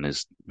 11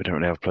 is we don't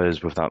really have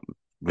players with that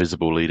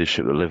visible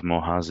leadership that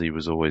Livermore has. He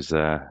was always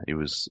there. He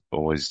was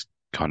always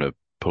kind of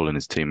pulling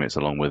his teammates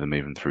along with him,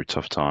 even through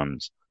tough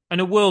times. And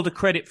a world of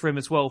credit for him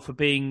as well for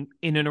being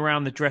in and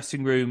around the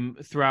dressing room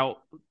throughout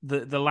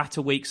the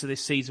latter weeks of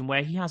this season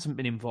where he hasn't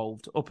been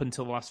involved up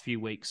until the last few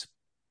weeks.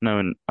 No,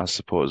 and as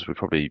supporters, we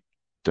probably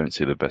don't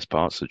see the best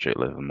parts of Jake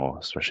Livermore,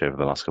 especially over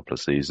the last couple of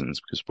seasons,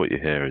 because what you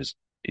hear is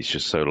he's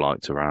just so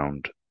liked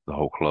around the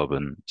whole club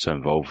and so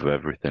involved with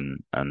everything.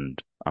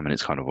 And I mean,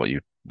 it's kind of what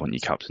you want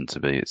your captain to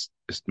be.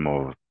 There's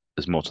more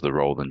to the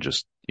role than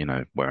just,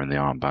 wearing the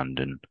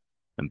armband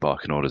and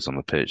barking orders on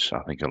the pitch.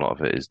 I think a lot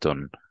of it is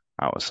done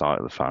out of sight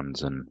of the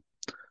fans and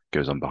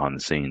goes on behind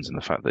the scenes. And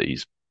the fact that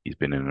he's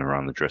been in and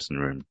around the dressing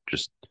room,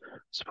 just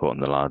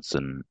supporting the lads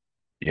and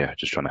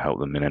just trying to help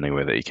them in any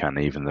way that he can,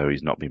 even though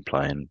he's not been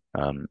playing.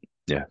 I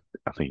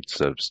think he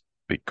deserves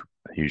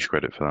huge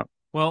credit for that.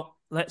 Well,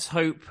 let's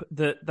hope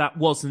that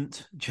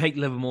wasn't Jake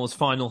Livermore's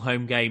final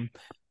home game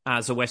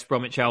as a West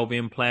Bromwich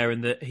Albion player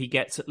and that he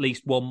gets at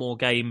least one more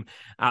game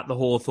at the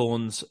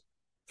Hawthorns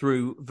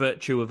through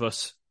virtue of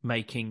us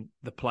making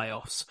the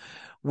playoffs.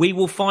 We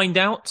will find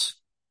out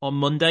on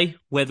Monday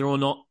whether or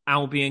not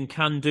Albion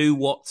can do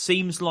what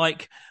seems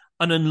like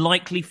an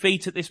unlikely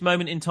feat at this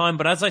moment in time.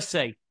 But as I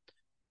say,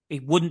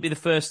 it wouldn't be the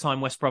first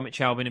time West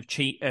Bromwich Albion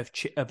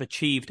have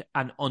achieved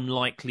an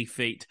unlikely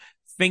feat.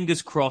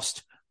 Fingers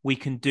crossed we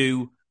can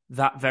do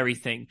that very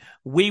thing.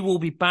 We will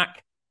be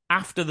back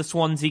after the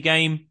Swansea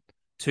game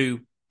to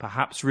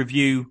perhaps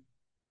review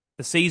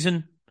the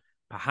season,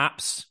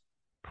 perhaps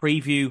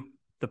preview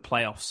the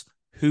playoffs.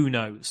 Who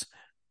knows?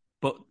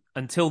 But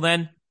until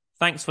then,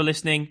 thanks for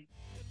listening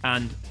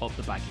and up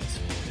the baggies.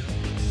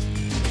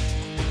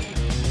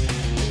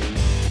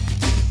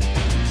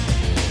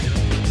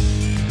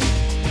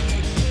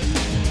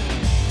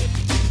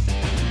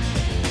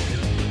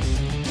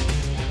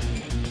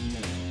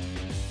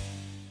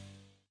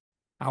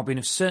 Albion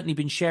have certainly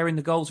been sharing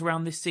the goals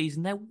around this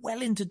season. They're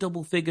well into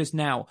double figures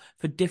now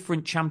for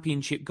different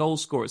championship goal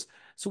scorers.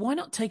 So why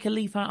not take a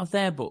leaf out of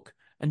their book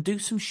and do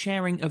some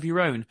sharing of your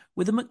own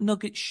with a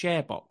McNuggets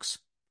share box?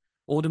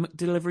 Order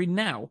McDelivery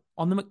now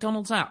on the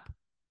McDonald's app.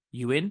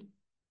 You in?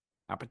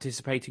 At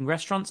participating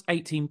restaurants,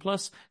 18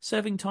 plus,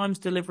 serving times,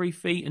 delivery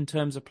fee and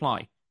terms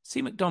apply.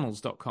 See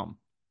mcdonalds.com.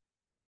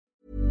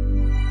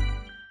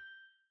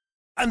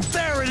 And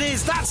there it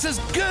is, that's as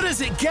good as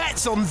it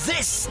gets on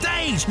this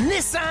stage.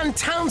 Nissan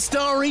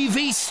Townstar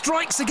EV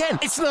strikes again.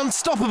 It's an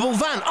unstoppable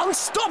van,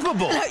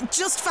 unstoppable.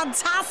 Just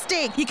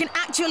fantastic. You can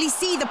actually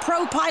see the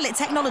Pro Pilot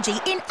technology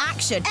in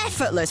action.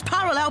 Effortless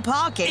parallel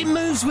parking. It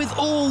moves with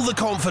all the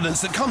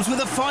confidence that comes with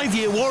a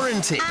 5-year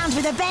warranty. And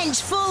with a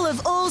bench full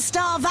of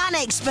all-star van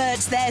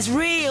experts, there's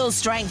real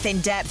strength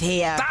in depth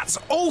here. That's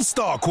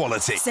all-star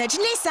quality. Search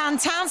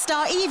Nissan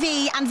Townstar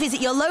EV and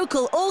visit your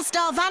local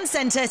all-star van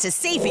centre to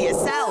see for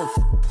yourself.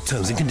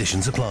 Terms and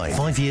conditions apply.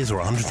 5 years or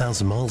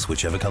 100,000 miles,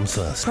 whichever comes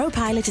first.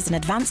 ProPilot is an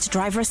advanced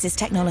driver assist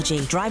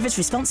technology. Driver's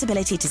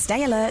responsibility to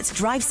stay alert,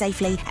 drive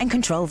safely, and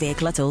control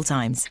vehicle at all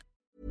times.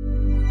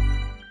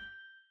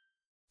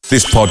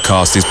 This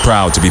podcast is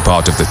proud to be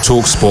part of the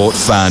TalkSport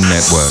Fan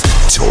Network.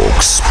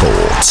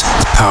 TalkSport.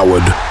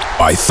 Powered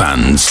by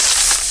fans.